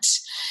 fat.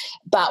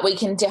 But we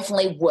can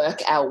definitely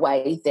work our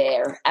way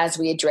there as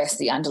we address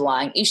the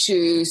underlying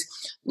issues,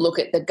 look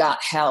at the gut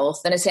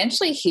health, and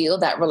essentially heal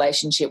that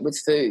relationship with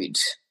food.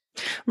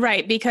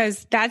 Right,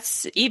 because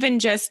that's even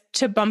just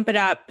to bump it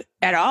up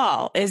at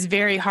all is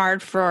very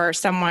hard for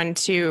someone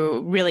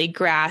to really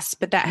grasp.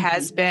 But that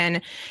has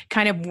been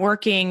kind of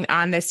working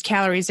on this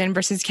calories in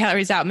versus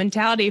calories out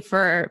mentality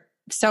for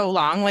so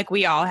long, like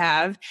we all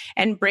have,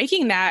 and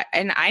breaking that,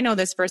 and I know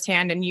this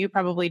firsthand, and you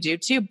probably do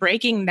too,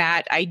 breaking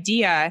that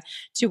idea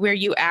to where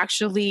you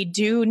actually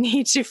do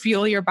need to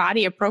fuel your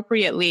body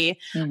appropriately,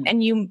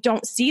 and you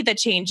don't see the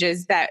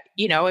changes that,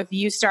 if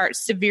you start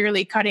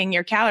severely cutting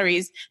your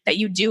calories, that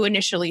you do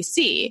initially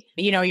see.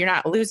 You're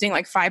not losing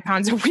like 5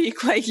 pounds a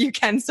week like you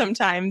can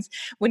sometimes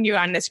when you're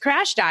on this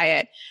crash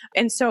diet.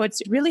 And so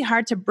it's really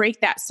hard to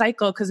break that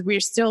cycle because we're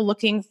still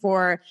looking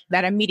for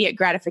that immediate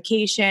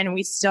gratification.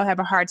 We still have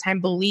a hard time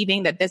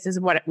believing that this is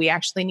what we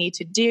actually need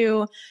to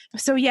do.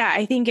 So yeah,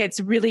 I think it's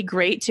really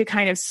great to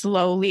kind of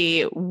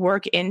slowly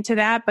work into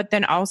that, but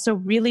then also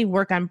really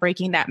work on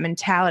breaking that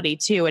mentality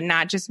too, and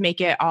not just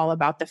make it all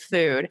about the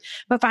food,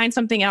 but find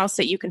something else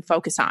that you can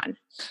focus on.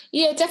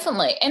 Yeah,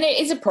 definitely. And it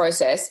is a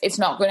process. It's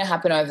not going to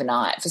happen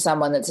overnight for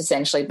someone that's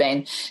essentially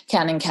been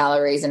counting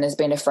calories and has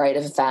been afraid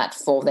of fat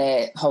for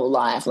their whole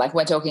life. Like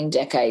we're talking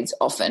decades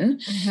often.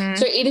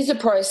 So it is a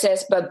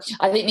process, but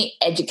I think the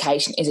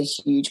education is a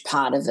huge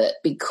part of it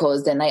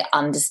because then they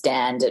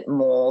understand it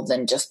more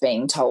than just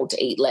being told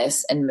to eat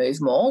less and move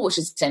more, which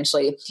is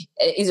essentially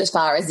is as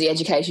far as the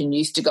education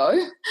used to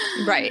go.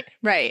 Right.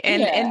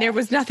 And there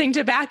was nothing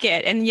to back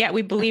it. And yet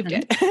we believed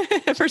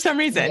it for some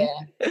reason.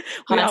 Yeah.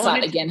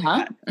 Hindsight again, huh?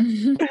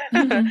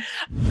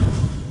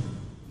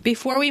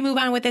 Before we move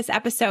on with this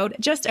episode,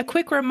 just a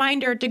quick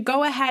reminder to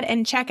go ahead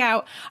and check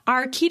out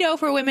our Keto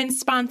for Women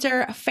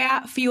sponsor,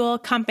 Fat Fuel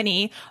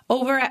Company,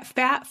 over at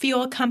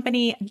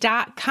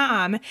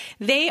fatfuelcompany.com.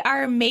 They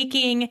are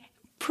making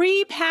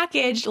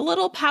pre-packaged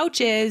little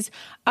pouches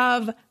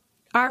of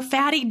our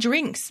fatty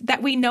drinks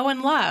that we know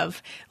and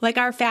love, like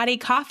our fatty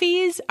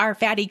coffees, our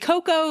fatty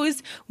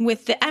cocos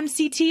with the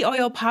MCT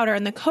oil powder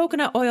and the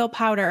coconut oil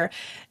powder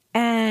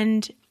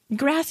and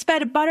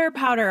grass-fed butter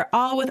powder,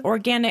 all with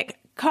organic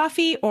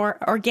coffee or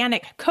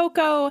organic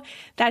cocoa.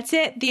 That's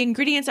it. The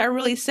ingredients are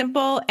really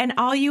simple, and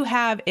all you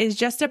have is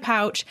just a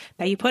pouch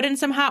that you put in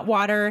some hot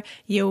water,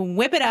 you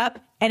whip it up,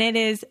 and it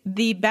is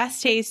the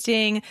best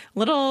tasting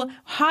little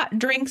hot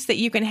drinks that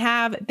you can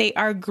have. They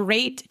are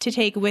great to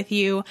take with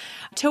you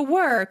to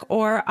work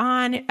or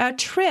on a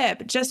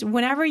trip, just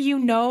whenever you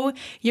know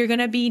you're going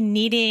to be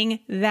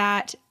needing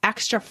that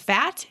extra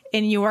fat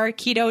in your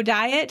keto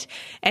diet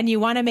and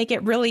you want to make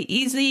it really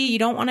easy. You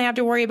don't want to have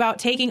to worry about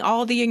taking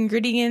all the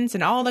ingredients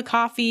and all the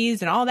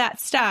coffees and all that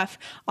stuff.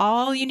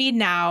 All you need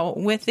now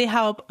with the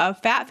help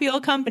of Fat Fuel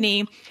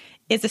Company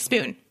is a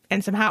spoon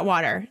and some hot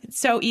water.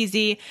 It's so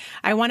easy.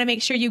 I want to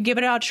make sure you give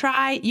it a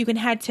try. You can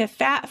head to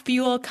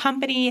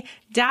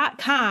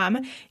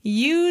fatfuelcompany.com.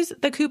 Use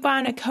the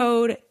coupon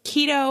code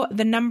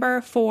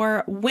KETO,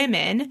 4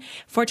 women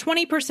for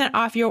 20%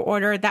 off your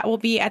order. That will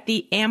be at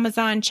the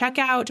Amazon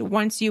checkout.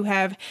 Once you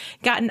have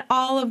gotten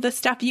all of the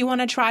stuff you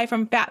want to try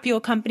from Fat Fuel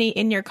Company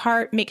in your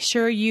cart, make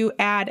sure you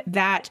add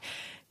that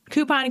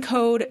coupon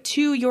code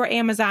to your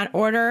Amazon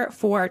order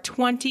for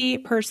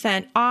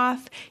 20%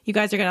 off. You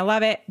guys are going to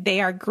love it. They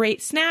are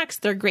great snacks.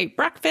 They're great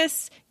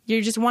breakfasts.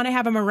 You just want to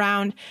have them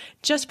around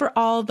just for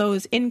all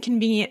those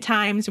inconvenient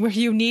times where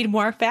you need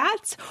more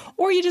fats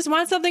or you just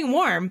want something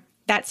warm.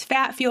 That's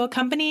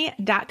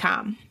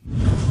fatfuelcompany.com.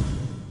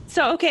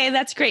 So, okay,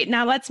 that's great.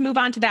 Now let's move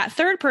on to that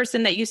third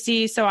person that you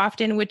see so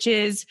often, which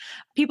is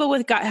people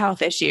with gut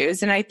health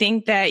issues. And I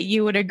think that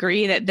you would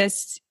agree that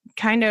this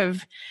kind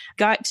of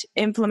gut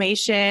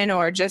inflammation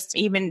or just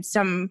even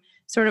some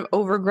sort of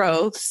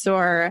overgrowths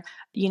or,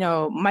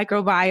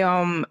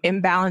 microbiome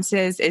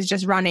imbalances is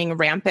just running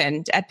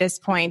rampant at this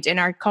point in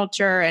our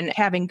culture, and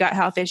having gut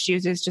health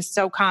issues is just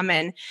so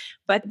common.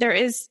 But there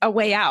is a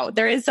way out.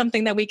 There is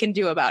something that we can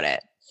do about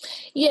it.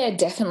 Yeah,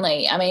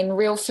 definitely. I mean,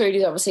 real food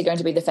is obviously going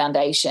to be the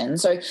foundation.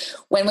 So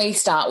when we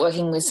start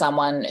working with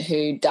someone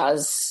who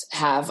does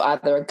have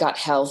either a gut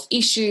health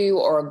issue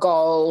or a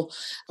goal,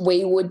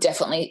 we would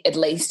definitely at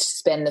least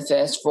spend the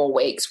first 4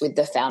 weeks with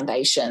the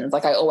foundations.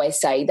 Like I always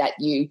say that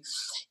you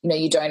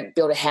don't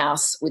build a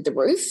house with the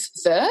roof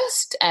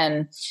first.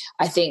 And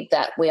I think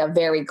that we are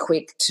very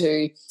quick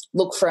to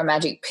look for a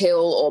magic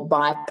pill or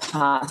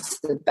bypass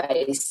the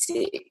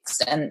basics.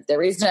 And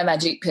there is no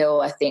magic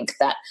pill. I think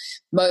that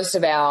most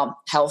of our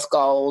health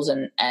goals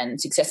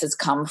and successes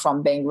come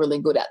from being really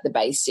good at the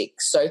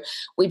basics. So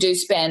we do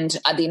spend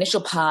the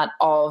initial part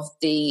of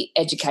the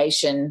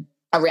education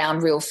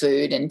around real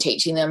food and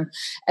teaching them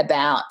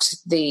about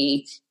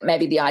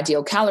maybe the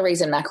ideal calories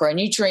and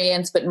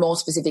macronutrients, but more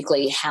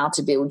specifically how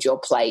to build your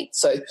plate.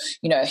 So,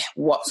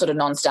 what sort of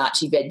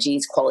non-starchy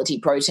veggies, quality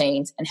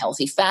proteins and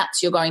healthy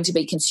fats you're going to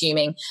be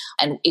consuming,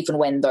 and if and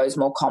when those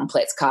more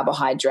complex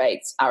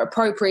carbohydrates are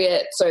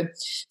appropriate. So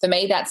for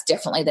me, that's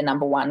definitely the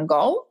number one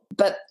goal.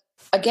 But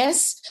I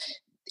guess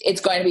it's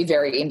going to be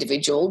very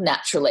individual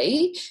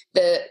naturally.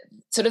 The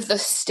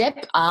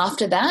step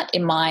after that,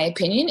 in my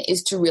opinion,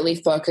 is to really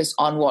focus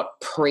on what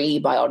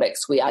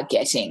prebiotics we are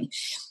getting.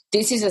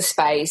 This is a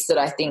space that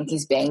I think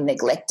is being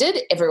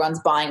neglected.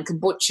 Everyone's buying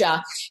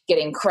kombucha,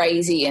 getting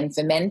crazy and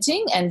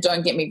fermenting. And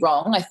don't get me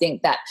wrong, I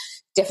think that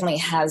definitely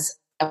has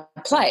a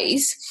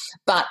place,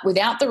 but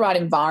without the right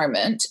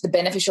environment, the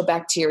beneficial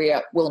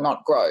bacteria will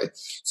not grow.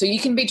 So you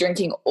can be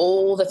drinking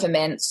all the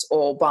ferments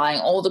or buying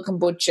all the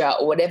kombucha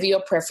or whatever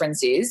your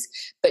preference is,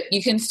 but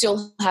you can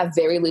still have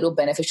very little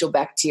beneficial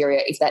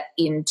bacteria if that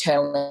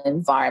internal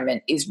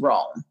environment is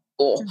wrong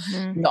or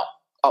not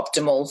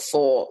optimal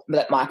for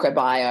that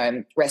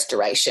microbiome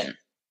restoration.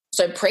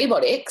 So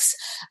prebiotics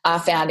are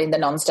found in the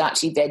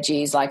non-starchy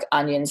veggies like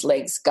onions,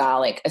 leeks,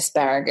 garlic,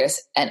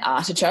 asparagus, and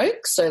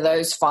artichoke. So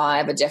those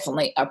 5 are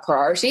definitely a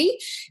priority,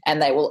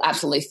 and they will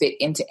absolutely fit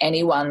into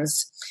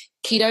anyone's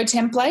keto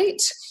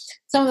template.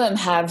 Some of them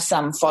have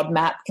some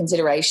FODMAP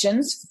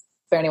considerations.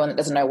 For anyone that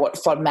doesn't know what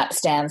FODMAP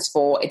stands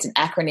for, it's an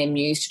acronym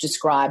used to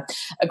describe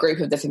a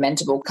group of the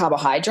fermentable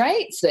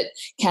carbohydrates that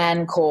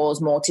can cause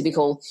more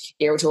typical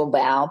irritable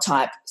bowel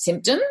type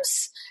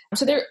symptoms.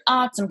 So there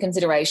are some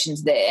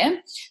considerations there,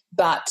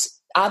 but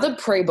other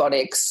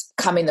prebiotics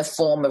come in the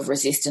form of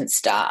resistant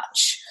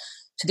starch.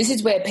 So this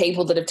is where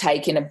people that have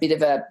taken a bit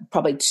of a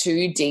probably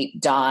too deep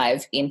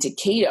dive into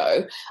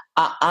keto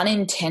are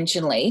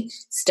unintentionally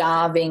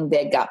starving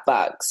their gut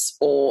bugs,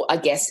 or I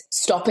guess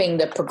stopping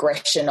the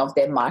progression of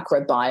their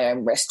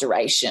microbiome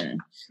restoration.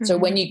 So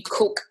when you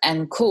cook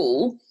and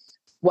cool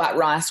white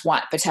rice,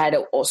 white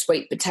potato, or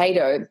sweet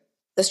potato,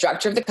 the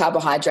structure of the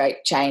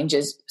carbohydrate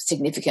changes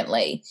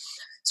significantly.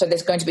 So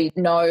there's going to be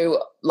no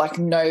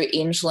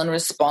insulin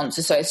response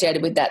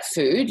associated with that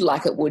food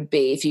like it would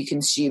be if you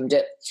consumed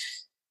it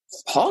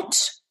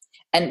hot.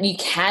 And you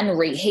can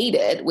reheat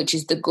it, which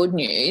is the good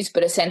news,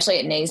 but essentially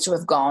it needs to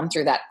have gone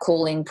through that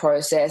cooling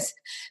process,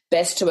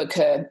 best to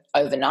occur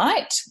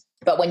overnight.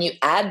 But when you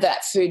add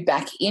that food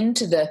back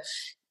into the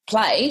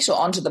plate or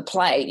onto the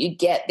plate, you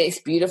get this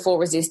beautiful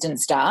resistant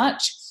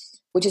starch,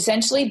 which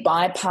essentially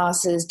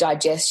bypasses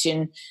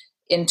digestion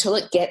until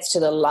it gets to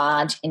the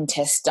large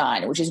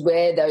intestine, which is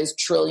where those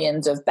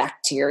trillions of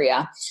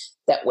bacteria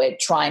that we're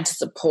trying to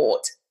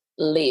support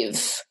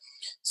live.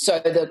 So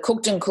the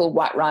cooked and cooled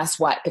white rice,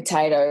 white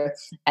potato,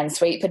 and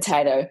sweet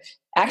potato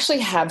actually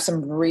have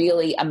some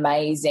really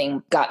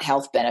amazing gut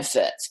health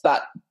benefits.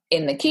 But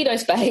in the keto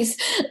space,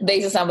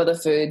 these are some of the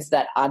foods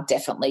that are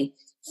definitely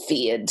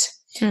feared.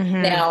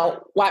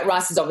 Now, white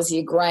rice is obviously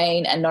a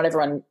grain, and not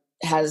everyone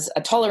has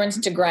a tolerance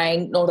to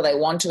grain, nor do they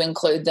want to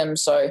include them.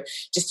 So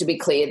just to be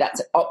clear,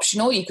 that's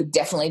optional. You could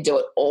definitely do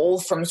it all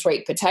from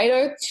sweet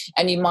potato,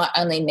 and you might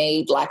only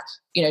need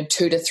 2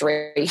 to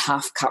 3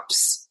 half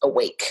cups a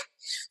week.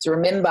 So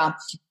remember,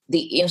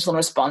 the insulin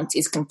response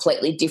is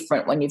completely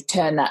different when you've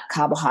turned that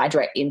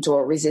carbohydrate into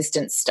a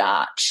resistant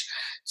starch.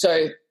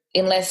 So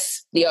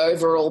unless the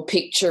overall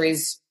picture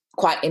is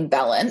quite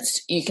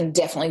imbalanced, you can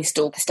definitely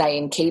still stay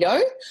in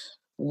keto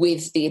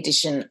with the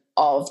addition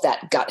of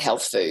that gut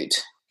health food.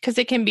 Because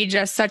it can be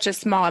just such a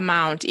small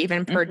amount,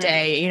 even per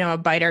day, a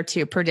bite or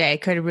 2 per day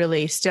could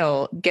really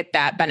still get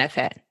that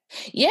benefit.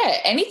 Yeah,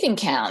 anything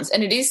counts.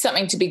 And it is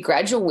something to be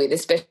gradual with,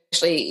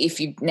 especially if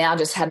you've now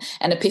just had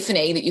an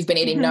epiphany that you've been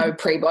eating no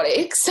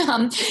prebiotics.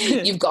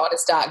 You've got to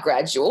start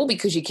gradual,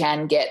 because you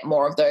can get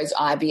more of those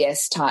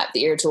IBS type,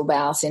 the irritable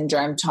bowel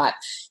syndrome type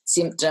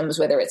symptoms,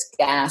 whether it's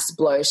gas,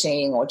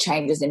 bloating, or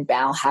changes in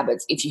bowel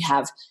habits. If you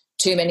have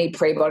too many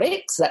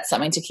prebiotics, that's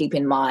something to keep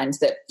in mind,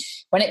 that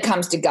when it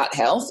comes to gut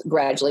health,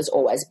 gradual is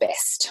always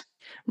best.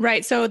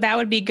 Right. So that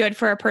would be good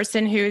for a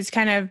person who's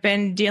kind of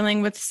been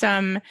dealing with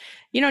some,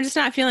 just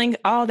not feeling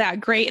all that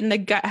great in the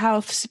gut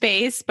health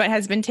space, but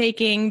has been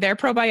taking their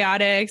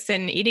probiotics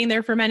and eating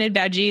their fermented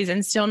veggies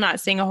and still not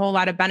seeing a whole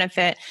lot of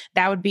benefit.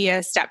 That would be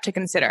a step to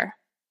consider.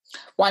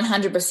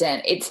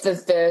 100%. It's the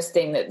first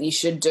thing that you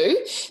should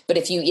do. But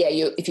if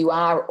you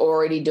are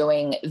already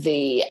doing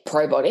the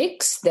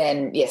probiotics,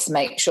 then yes,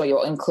 make sure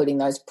you're including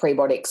those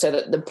prebiotics so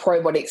that the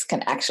probiotics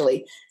can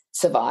actually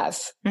survive.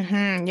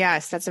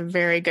 Yes, that's a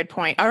very good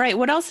point. All right.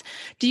 What else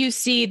do you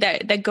see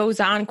that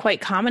goes on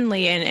quite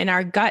commonly in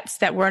our guts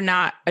that we're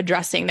not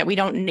addressing, that we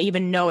don't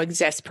even know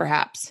exists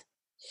perhaps?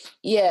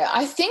 Yeah,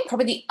 I think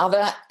probably the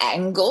other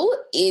angle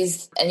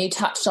is, and you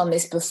touched on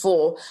this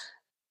before,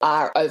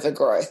 are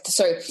overgrowth.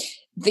 So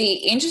the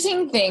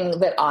interesting thing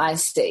that I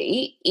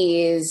see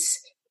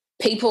is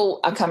people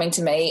are coming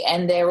to me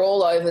and they're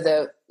all over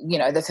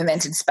the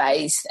fermented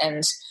space,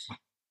 and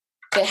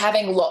they're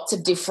having lots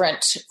of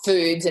different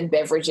foods and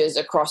beverages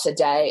across a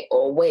day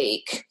or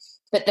week,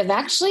 but they've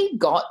actually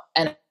got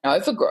an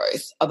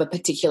overgrowth of a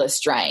particular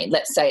strain.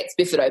 Let's say it's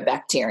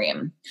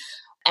Bifidobacterium.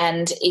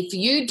 And if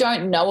you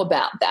don't know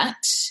about that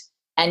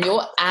and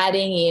you're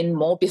adding in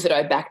more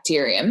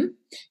Bifidobacterium,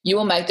 you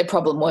will make the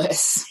problem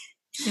worse.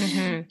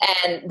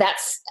 And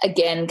that's,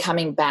 again,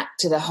 coming back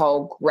to the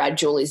whole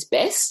gradual is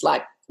best.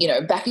 Back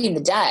in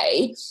the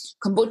day,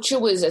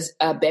 kombucha was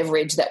a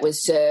beverage that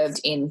was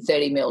served in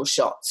 30 ml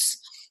shots.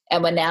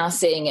 And we're now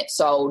seeing it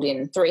sold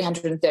in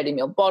 330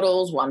 ml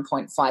bottles,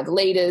 1.5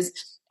 litres.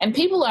 And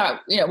people are,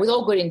 with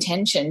all good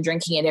intention,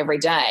 drinking it every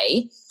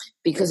day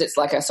because it's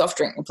like a soft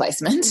drink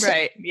replacement.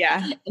 Right,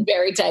 yeah.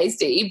 Very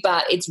tasty,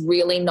 but it's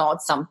really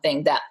not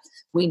something that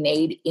we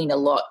need in a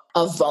lot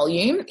of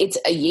volume. It's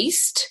a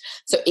yeast,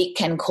 so it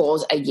can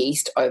cause a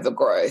yeast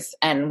overgrowth,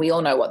 and we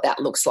all know what that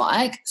looks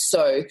like.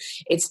 So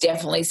it's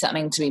definitely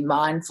something to be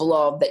mindful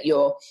of, that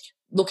you're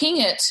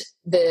looking at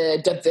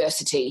the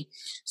diversity.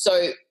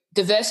 So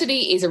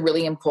diversity is a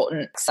really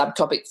important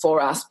subtopic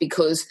for us,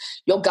 because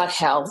your gut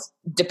health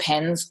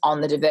depends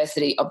on the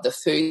diversity of the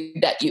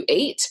food that you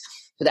eat.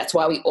 So that's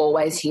why we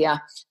always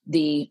hear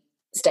the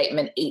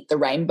statement, eat the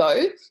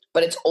rainbow,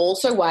 but it's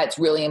also why it's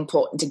really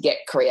important to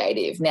get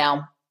creative.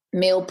 Now,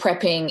 meal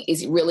prepping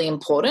is really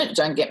important,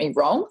 don't get me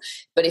wrong,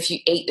 but if you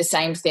eat the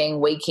same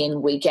thing week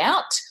in, week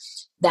out,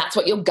 that's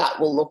what your gut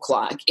will look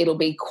like. It'll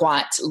be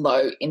quite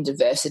low in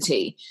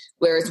diversity,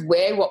 whereas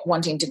we're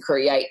wanting to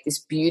create this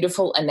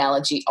beautiful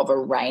analogy of a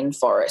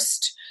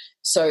rainforest.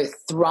 So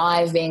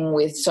thriving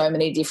with so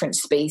many different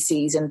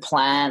species and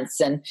plants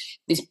and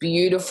this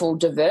beautiful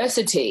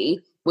diversity,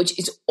 which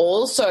is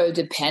also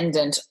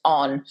dependent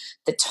on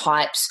the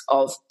types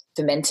of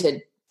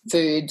fermented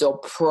foods or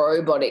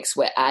probiotics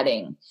we're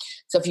adding.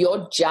 So if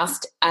you're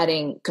just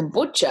adding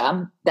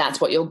kombucha, that's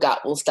what your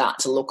gut will start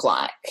to look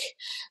like,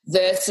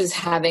 versus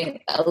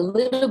having a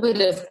little bit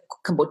of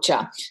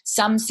kombucha,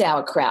 some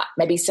sauerkraut,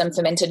 maybe some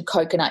fermented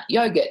coconut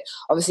yogurt,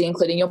 obviously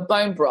including your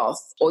bone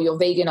broth or your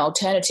vegan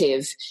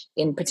alternative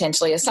in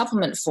potentially a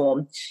supplement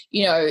form,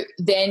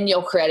 then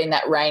you're creating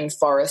that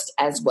rainforest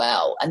as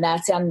well. And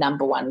that's our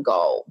number one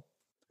goal.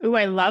 Ooh,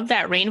 I love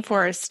that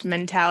rainforest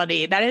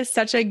mentality. That is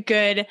such a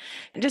good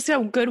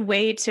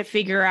way to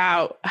figure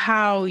out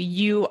how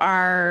you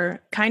are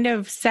kind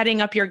of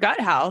setting up your gut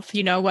health,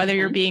 whether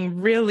you're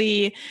being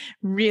really,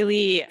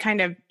 really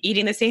kind of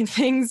eating the same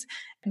things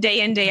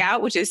day in, day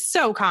out, which is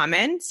so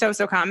common, so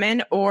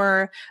common,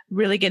 or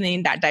really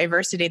getting that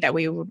diversity that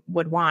we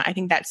would want. I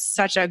think that's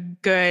such a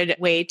good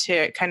way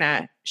to kind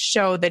of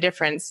show the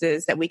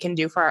differences that we can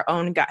do for our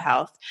own gut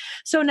health.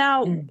 So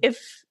now,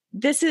 if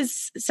this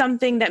is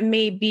something that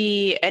may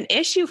be an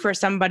issue for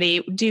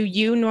somebody, do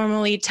you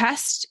normally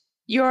test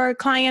your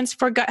clients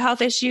for gut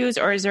health issues,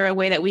 or is there a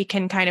way that we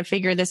can kind of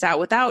figure this out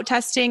without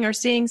testing or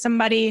seeing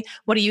somebody?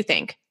 What do you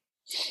think?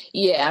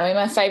 Yeah,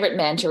 my favorite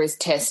mantra is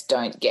test,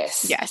 don't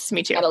guess. Yes,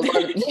 me too. And a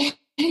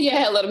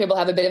lot of people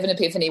have a bit of an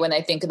epiphany when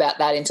they think about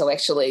that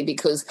intellectually,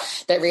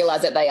 because they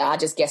realize that they are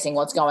just guessing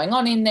what's going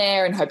on in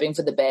there and hoping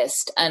for the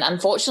best. And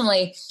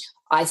unfortunately,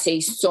 I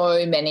see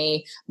so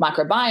many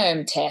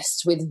microbiome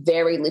tests with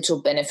very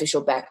little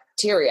beneficial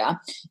bacteria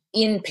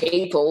in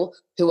people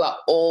who are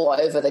all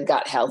over the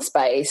gut health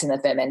space and the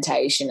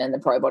fermentation and the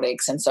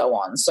probiotics and so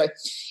on. So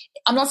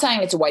I'm not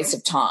saying it's a waste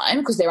of time,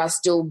 because there are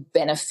still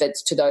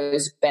benefits to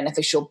those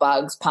beneficial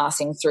bugs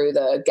passing through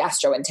the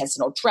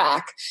gastrointestinal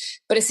tract,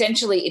 but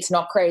essentially it's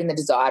not creating the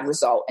desired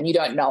result and you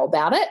don't know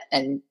about it.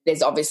 And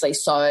there's obviously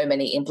so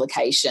many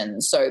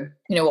implications. So,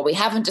 what we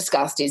haven't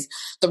discussed is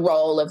the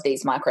role of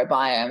these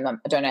microbiome.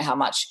 I don't know how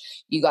much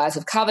you guys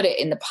have covered it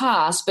in the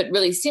past, but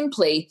really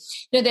simply,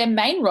 their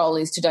main role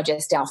is to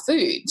digest our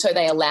food. So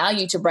they allow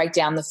you to break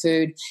down the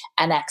food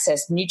and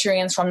access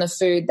nutrients from the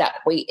food that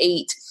we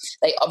eat.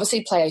 They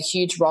obviously play a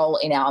huge role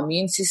in our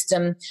immune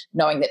system,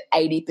 knowing that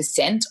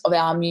 80% of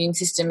our immune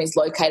system is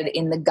located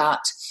in the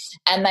gut.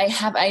 And they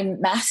have a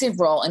massive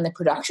role in the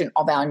production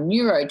of our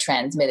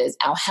neurotransmitters,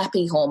 our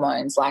happy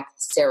hormones like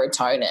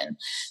serotonin.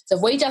 So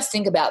if we just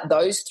think about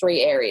those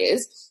three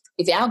areas,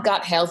 if our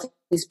gut health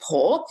is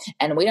poor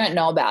and we don't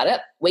know about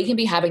it, we can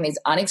be having these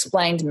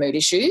unexplained mood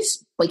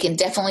issues. We can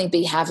definitely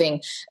be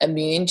having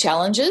immune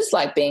challenges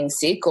like being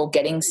sick or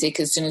getting sick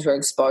as soon as we're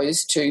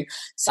exposed to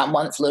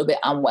someone that's a little bit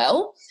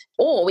unwell.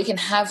 Or we can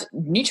have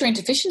nutrient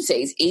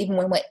deficiencies even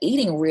when we're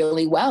eating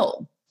really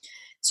well.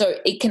 So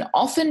it can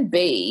often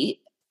be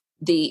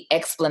the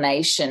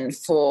explanation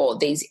for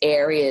these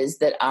areas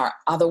that are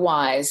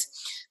otherwise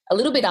a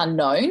little bit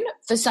unknown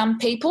for some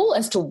people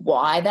as to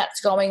why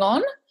that's going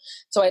on.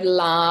 So I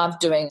love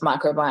doing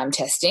microbiome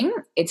testing.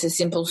 It's a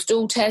simple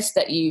stool test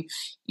that you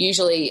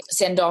usually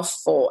send off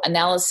for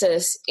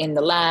analysis in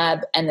the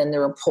lab, and then the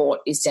report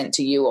is sent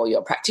to you or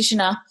your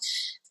practitioner.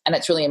 And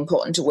it's really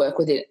important to work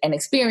with an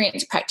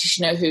experienced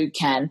practitioner who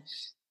can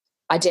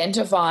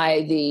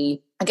identify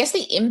the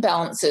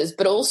imbalances,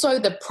 but also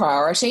the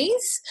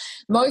priorities.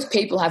 Most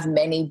people have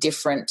many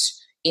different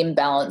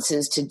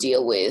imbalances to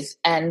deal with,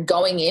 and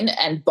going in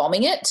and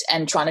bombing it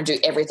and trying to do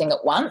everything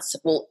at once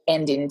will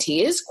end in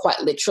tears,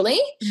 quite literally.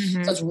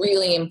 Mm-hmm. So it's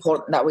really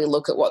important that we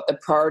look at what the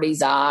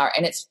priorities are,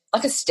 and it's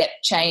like a step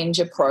change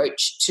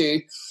approach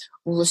to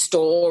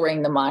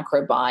restoring the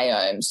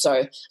microbiome.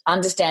 So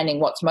understanding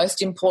what's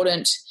most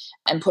important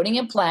and putting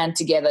a plan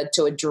together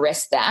to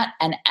address that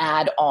and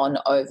add on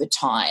over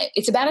time.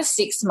 It's about a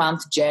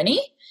 6-month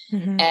journey,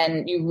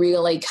 and you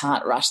really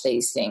can't rush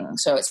these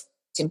things. So it's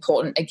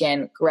important,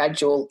 again,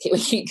 gradual. We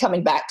keep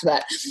coming back to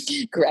that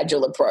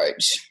gradual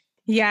approach.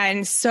 Yeah,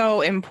 and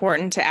so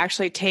important to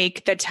actually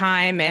take the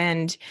time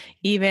and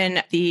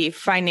even the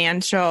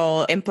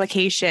financial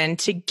implication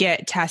to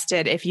get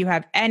tested if you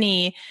have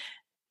any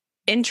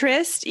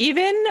interest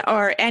even,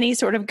 or any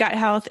sort of gut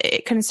health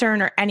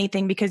concern or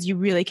anything, because you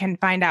really can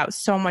find out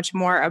so much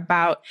more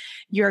about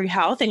your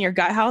health and your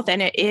gut health.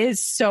 And it is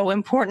so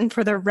important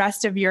for the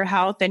rest of your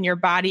health and your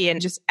body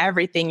and just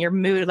everything, your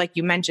mood, like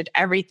you mentioned,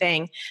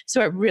 everything.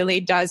 So it really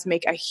does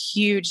make a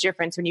huge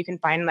difference when you can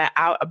find that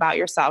out about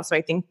yourself. So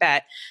I think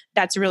that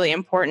that's really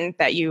important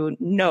that you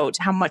note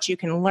how much you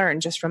can learn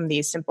just from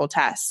these simple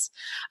tests.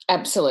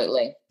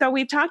 Absolutely. So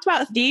we've talked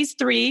about these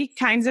three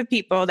kinds of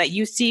people that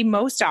you see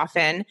most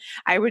often.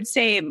 I would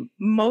say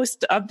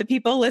most of the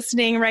people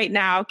listening right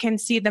now can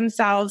see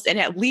themselves in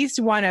at least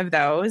one of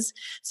those.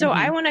 So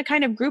I want to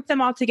kind of group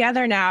them all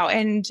together now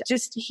and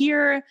just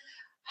hear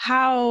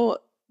how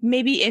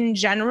maybe in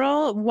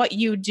general, what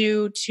you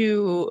do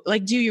to,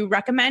 like, do you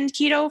recommend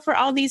keto for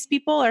all these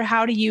people, or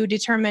how do you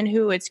determine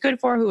who it's good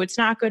for, who it's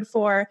not good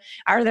for?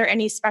 Are there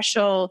any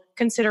special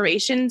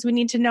considerations we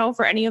need to know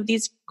for any of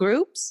these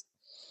groups?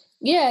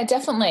 Yeah,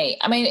 definitely.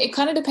 I mean, it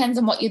kind of depends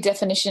on what your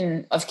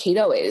definition of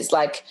keto is.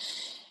 Like,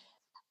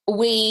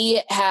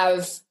 we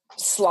have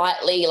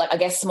slightly, like, I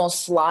guess, more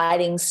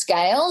sliding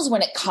scales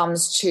when it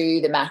comes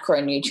to the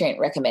macronutrient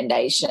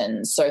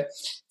recommendations. So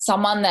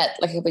someone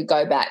that, like, if we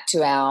go back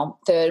to our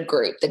third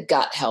group, the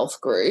gut health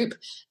group,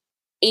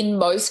 in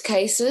most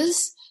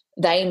cases,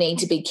 they need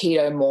to be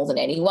keto more than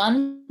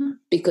anyone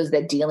because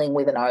they're dealing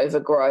with an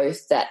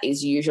overgrowth that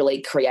is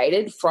usually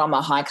created from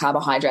a high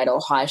carbohydrate or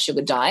high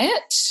sugar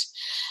diet.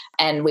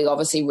 And we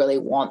obviously really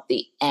want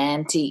the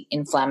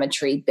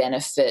anti-inflammatory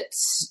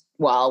benefits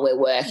while we're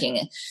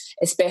working,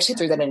 especially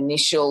through that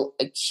initial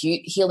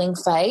acute healing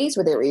phase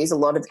where there is a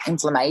lot of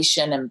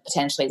inflammation and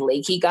potentially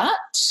leaky gut.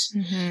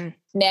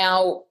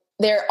 Now,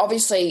 there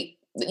obviously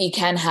you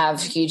can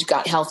have huge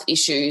gut health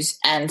issues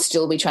and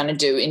still be trying to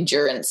do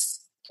endurance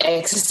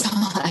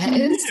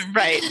exercise.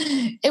 Right.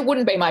 It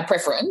wouldn't be my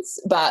preference,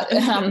 but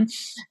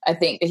I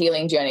think the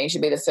healing journey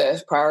should be the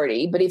first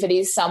priority. But if it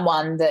is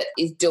someone that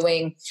is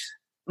doing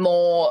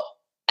more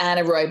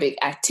anaerobic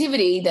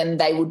activity, then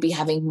they would be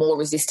having more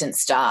resistant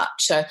starch.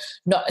 So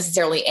not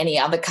necessarily any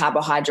other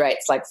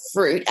carbohydrates like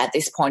fruit at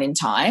this point in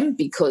time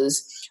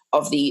because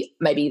of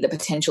maybe the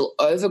potential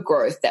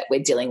overgrowth that we're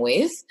dealing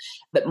with,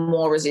 but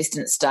more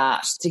resistant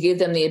starch to give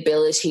them the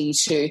ability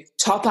to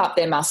top up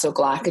their muscle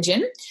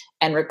glycogen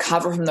and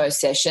recover from those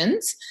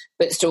sessions,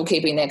 but still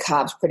keeping their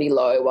carbs pretty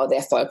low while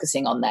they're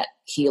focusing on that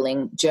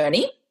healing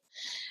journey.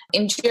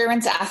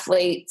 Endurance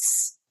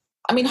athletes,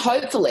 I mean,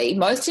 hopefully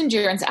most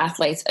endurance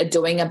athletes are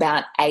doing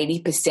about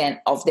 80%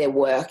 of their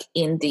work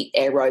in the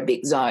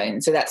aerobic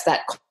zone. So that's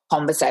that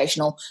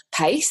conversational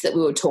pace that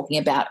we were talking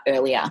about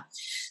earlier.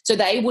 So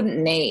they wouldn't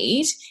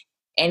need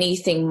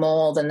anything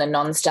more than the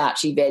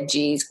non-starchy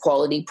veggies,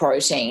 quality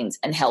proteins,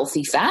 and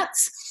healthy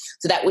fats.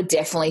 So that would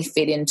definitely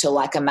fit into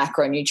like a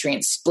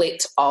macronutrient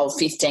split of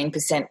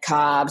 15%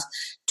 carbs,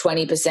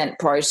 20%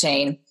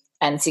 protein,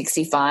 and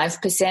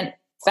 65%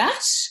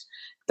 fat.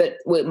 But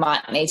we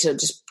might need to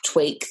just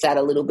tweak that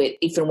a little bit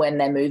if and when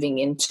they're moving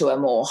into a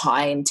more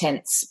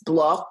high-intense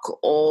block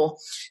or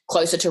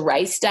closer to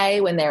race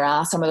day when there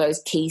are some of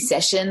those key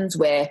sessions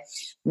where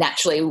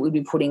naturally we'd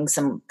be putting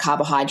some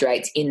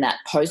carbohydrates in that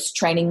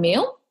post-training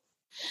meal.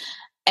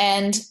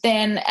 And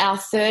then our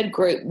third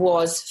group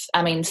was,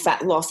 I mean,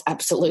 fat loss,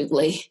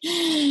 absolutely.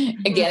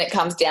 Again, it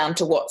comes down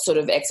to what sort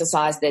of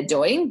exercise they're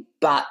doing,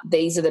 but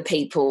these are the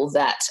people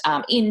that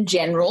in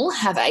general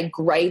have a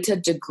greater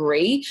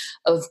degree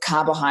of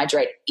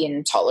carbohydrate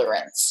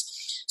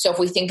intolerance. So if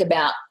we think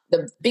about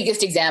the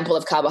biggest example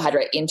of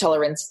carbohydrate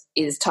intolerance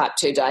is type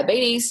 2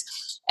 diabetes,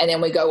 and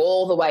then we go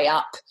all the way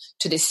up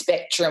to this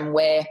spectrum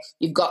where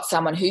you've got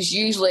someone who's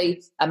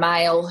usually a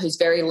male who's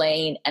very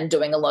lean and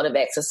doing a lot of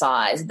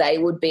exercise. They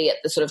would be at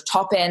the sort of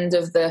top end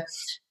of the,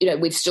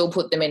 we'd still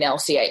put them in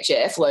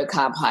LCHF, low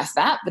carb, high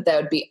fat, but they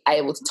would be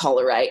able to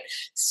tolerate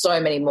so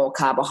many more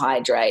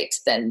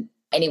carbohydrates than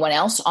anyone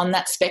else on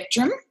that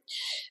spectrum.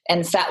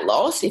 And fat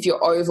loss, if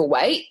you're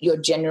overweight, you're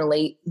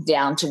generally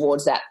down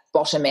towards that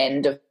bottom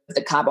end of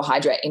the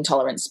carbohydrate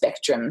intolerance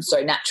spectrum.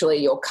 So naturally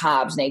your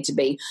carbs need to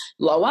be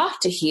lower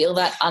to heal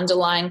that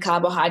underlying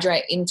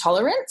carbohydrate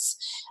intolerance.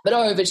 But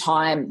over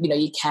time,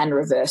 you can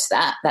reverse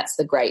that. That's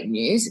the great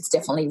news. It's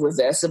definitely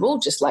reversible,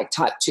 just like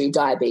type 2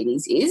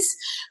 diabetes is,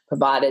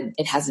 provided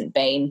it hasn't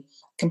been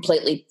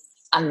completely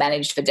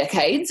unmanaged for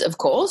decades, of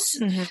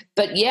course.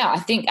 But yeah, I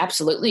think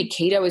absolutely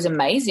keto is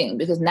amazing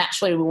because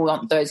naturally we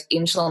want those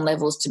insulin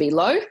levels to be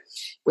low,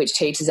 which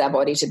teaches our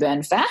body to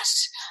burn fat.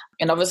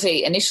 And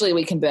obviously initially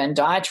we can burn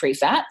dietary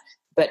fat,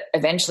 but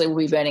eventually we'll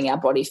be burning our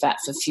body fat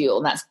for fuel.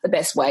 And that's the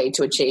best way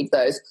to achieve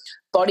those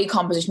body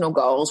compositional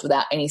goals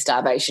without any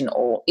starvation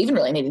or even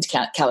really needing to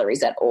count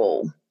calories at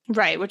all.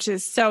 Right, which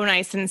is so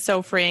nice and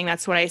so freeing.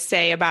 That's what I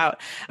say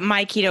about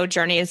my keto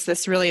journey is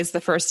this really is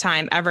the first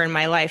time ever in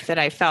my life that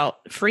I felt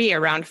free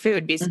around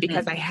food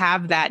because I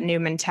have that new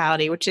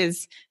mentality, which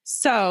is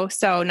so,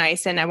 so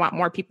nice. And I want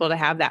more people to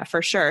have that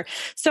for sure.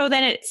 So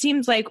then it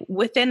seems like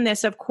within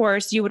this, of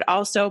course, you would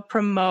also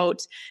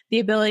promote the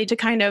ability to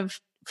kind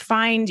of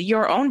find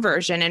your own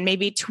version and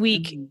maybe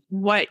tweak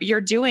what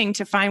you're doing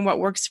to find what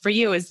works for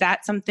you. Is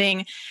that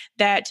something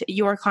that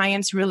your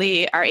clients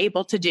really are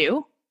able to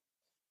do?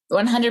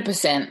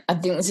 100%. I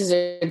think this is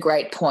a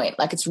great point.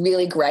 Like, it's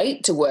really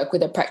great to work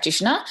with a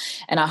practitioner,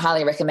 and I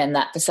highly recommend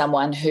that for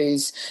someone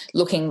who's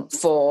looking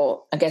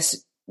for, I guess,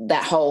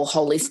 that whole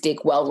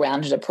holistic,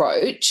 well-rounded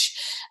approach.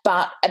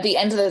 But at the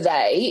end of the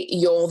day,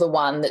 you're the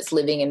one that's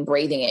living and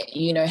breathing it.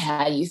 You know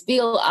how you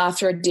feel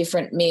after a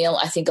different meal.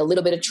 I think a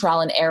little bit of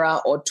trial and error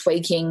or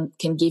tweaking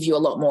can give you a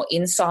lot more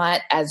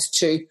insight as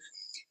to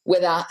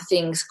whether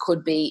things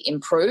could be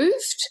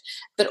improved,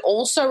 but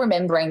also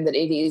remembering that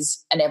it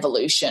is an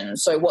evolution.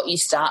 So what you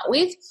start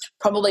with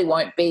probably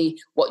won't be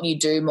what you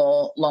do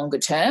more longer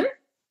term,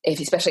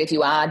 especially if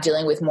you are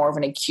dealing with more of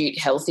an acute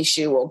health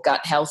issue or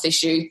gut health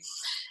issue.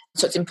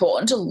 So it's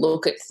important to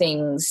look at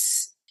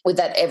things with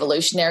that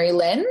evolutionary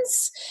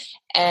lens.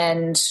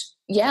 And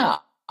yeah,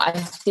 I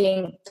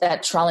think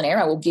that trial and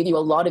error will give you a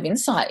lot of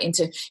insight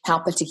into how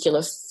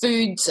particular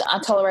foods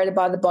are tolerated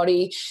by the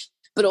body,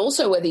 but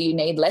also whether you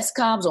need less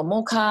carbs or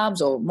more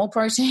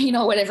protein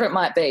or whatever it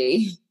might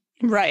be.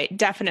 Right,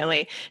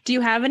 definitely. Do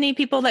you have any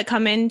people that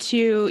come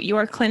into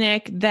your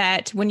clinic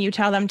that when you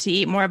tell them to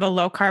eat more of a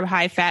low carb,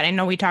 high fat, I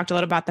know we talked a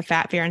little about the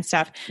fat fear and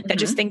stuff, that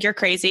just think you're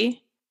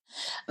crazy?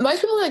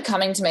 Most people that are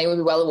coming to me will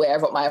be well aware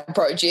of what my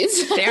approach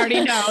is. They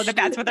already know that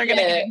that's what they're going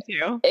to get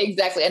into.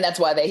 Exactly. And that's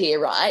why they're here,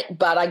 right?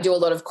 But I do a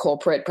lot of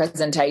corporate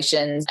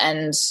presentations,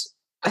 and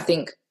I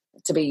think,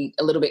 to be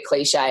a little bit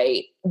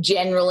cliche,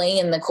 generally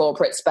in the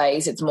corporate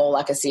space, it's more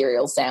like a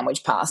cereal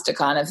sandwich pasta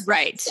kind of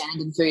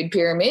standard food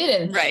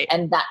pyramid.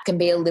 And that can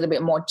be a little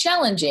bit more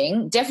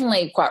challenging,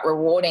 definitely quite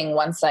rewarding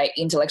once they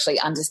intellectually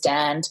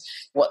understand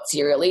what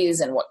cereal is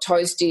and what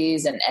toast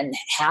is and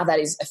how that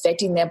is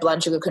affecting their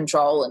blood sugar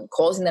control and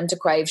causing them to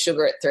crave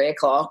sugar at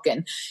 3:00,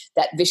 and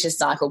that vicious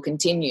cycle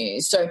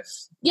continues. So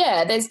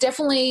yeah, there's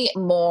definitely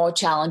more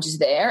challenges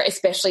there,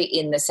 especially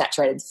in the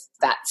saturated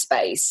fat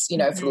space. You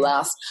know, for the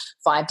last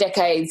 5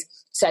 decades,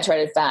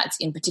 saturated fats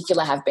in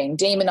particular have been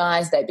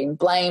demonized. They've been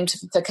blamed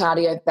for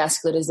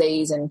cardiovascular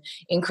disease and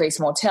increased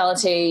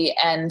mortality.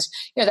 And,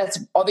 you know, that's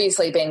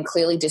obviously been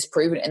clearly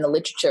disproven in the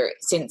literature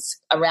since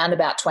around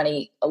about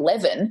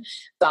 2011.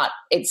 But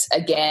it's,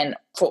 again,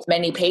 for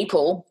many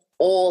people,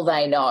 all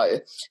they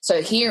know.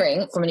 So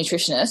hearing from a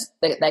nutritionist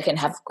that they can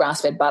have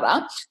grass-fed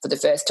butter for the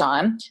first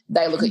time,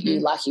 they look at you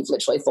like you've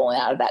literally fallen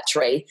out of that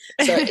tree.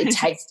 So it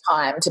takes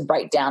time to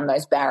break down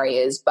those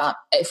barriers. But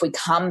if we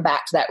come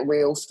back to that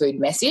real food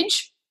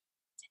message,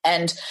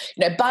 and,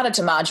 you know, butter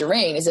to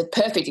margarine is a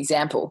perfect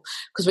example,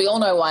 because we all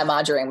know why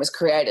margarine was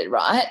created,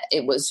 right?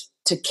 It was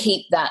to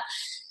keep that,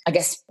 I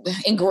guess,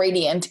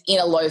 ingredient in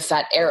a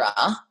low-fat era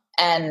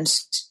and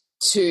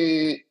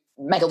to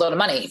make a lot of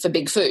money for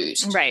big food.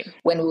 Right.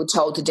 When we were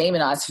told to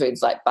demonize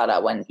foods like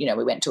butter, when, you know,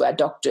 we went to our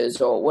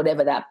doctors or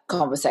whatever that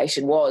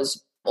conversation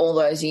was all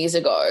those years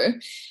ago.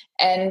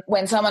 And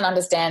when someone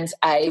understands,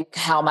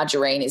 how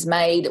margarine is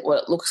made,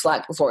 what it looks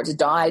like before it's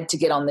dyed to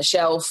get on the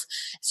shelf,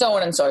 so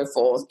on and so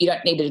forth, you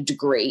don't need a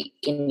degree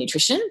in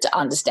nutrition to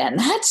understand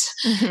that.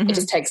 It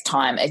just takes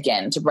time,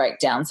 again, to break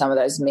down some of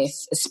those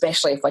myths,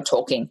 especially if we're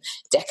talking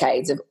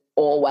decades of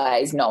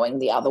always knowing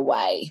the other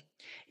way.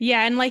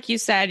 Yeah. And like you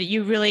said,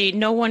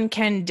 no one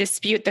can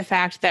dispute the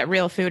fact that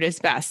real food is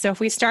best. So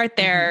if we start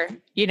there,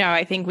 you know,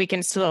 I think we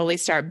can slowly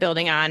start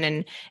building on.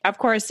 And of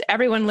course,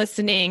 everyone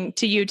listening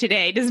to you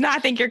today does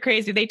not think you're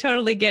crazy. They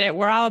totally get it.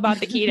 We're all about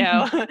the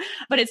keto,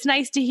 but it's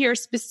nice to hear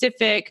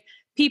specific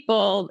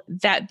people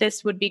that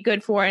this would be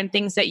good for and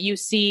things that you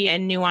see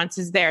and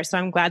nuances there. So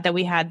I'm glad that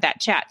we had that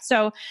chat.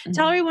 So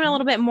tell everyone a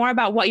little bit more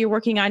about what you're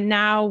working on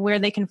now, where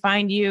they can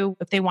find you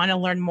if they want to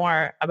learn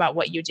more about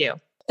what you do.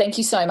 Thank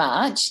you so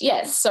much.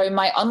 Yes, so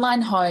my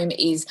online home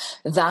is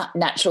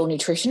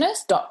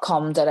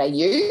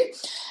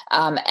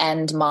thenaturalnutritionist.com.au,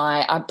 and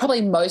I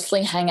probably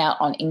mostly hang out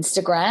on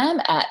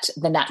Instagram at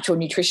The Natural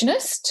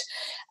Nutritionist,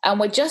 and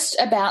we're just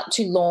about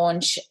to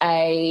launch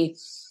a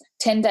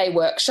 10-day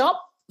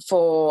workshop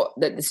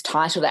that's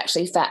titled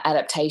actually Fat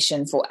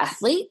Adaptation for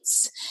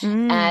Athletes.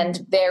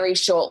 And very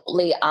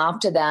shortly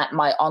after that,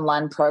 my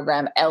online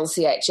program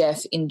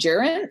LCHF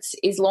Endurance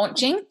is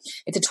launching.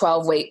 It's a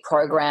 12-week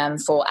program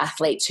for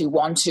athletes who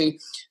want to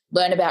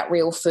learn about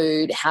real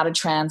food, how to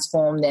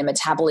transform their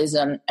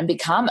metabolism and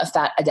become a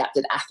fat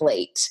adapted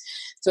athlete.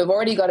 So we've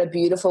already got a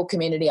beautiful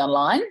community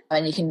online,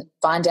 and you can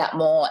find out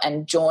more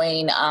and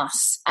join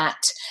us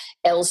at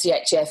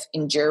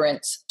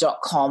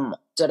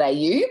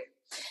lchfendurance.com.au.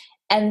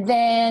 And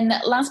then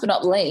last but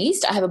not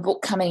least, I have a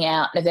book coming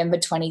out November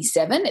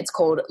 27. It's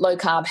called Low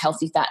Carb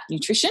Healthy Fat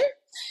Nutrition.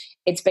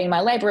 It's been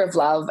my labor of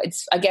love.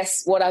 It's, I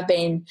guess, what I've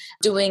been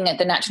doing at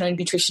the Natural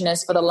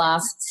Nutritionist for the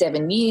last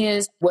 7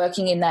 years,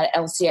 working in that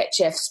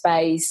LCHF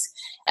space.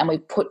 And we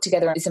put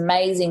together this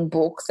amazing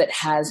book that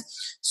has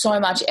so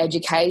much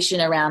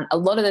education around a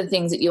lot of the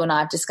things that you and I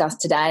have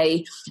discussed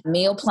today,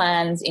 meal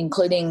plans,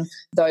 including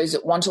those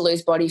that want to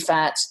lose body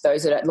fat,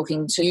 those that are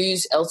looking to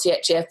use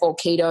LCHF or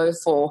keto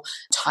for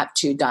type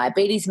 2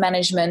 diabetes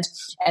management,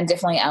 and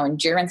definitely our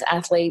endurance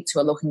athletes who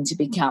are looking to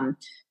become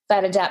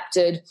fat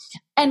adapted.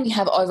 And we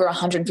have over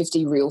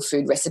 150 real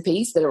food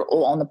recipes that are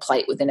all on the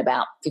plate within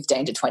about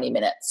 15 to 20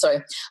 minutes. So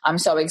I'm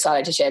so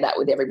excited to share that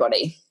with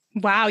everybody.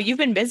 Wow, you've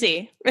been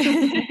busy.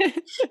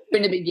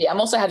 Been a big year.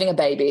 I'm also having a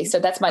baby, so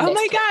that's my next. Oh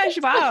my gosh,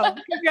 wow.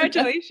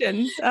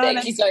 Congratulations.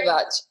 Thank you so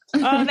much.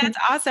 Oh, that's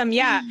awesome.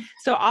 Yeah.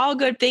 So all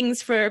good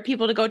things for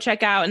people to go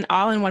check out and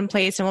all in one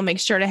place. And we'll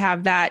make sure to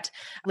have that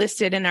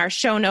listed in our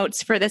show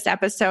notes for this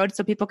episode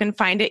so people can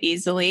find it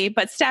easily.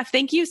 But Steph,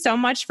 thank you so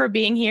much for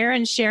being here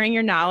and sharing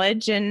your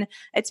knowledge. And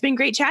it's been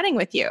great chatting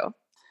with you.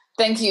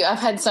 Thank you. I've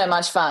had so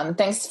much fun.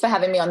 Thanks for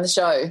having me on the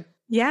show.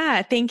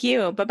 Yeah. Thank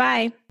you.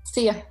 Bye-bye.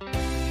 See ya.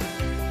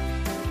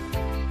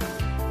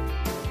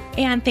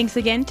 And thanks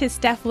again to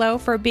Steph Lowe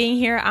for being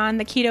here on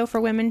the Keto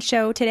for Women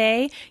show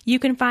today. You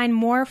can find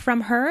more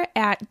from her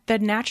at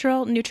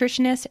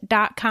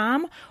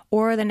thenaturalnutritionist.com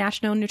or The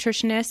National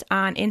Nutritionist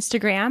on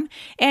Instagram.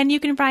 And you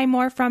can find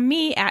more from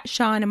me at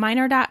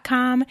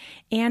SeanMiner.com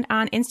and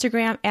on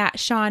Instagram at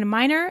Sean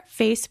Miner,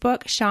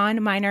 Facebook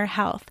Sean Miner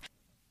Health.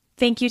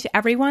 Thank you to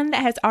everyone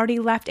that has already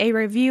left a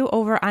review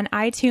over on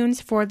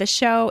iTunes for the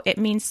show. It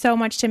means so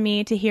much to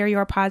me to hear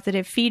your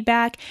positive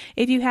feedback.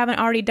 If you haven't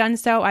already done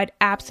so, I'd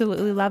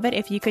absolutely love it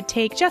if you could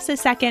take just a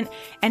second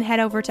and head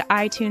over to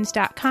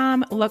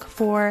iTunes.com, look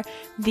for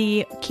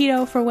the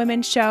Keto for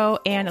Women show,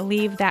 and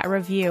leave that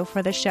review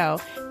for the show.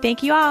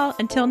 Thank you all.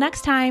 Until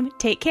next time,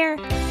 take care.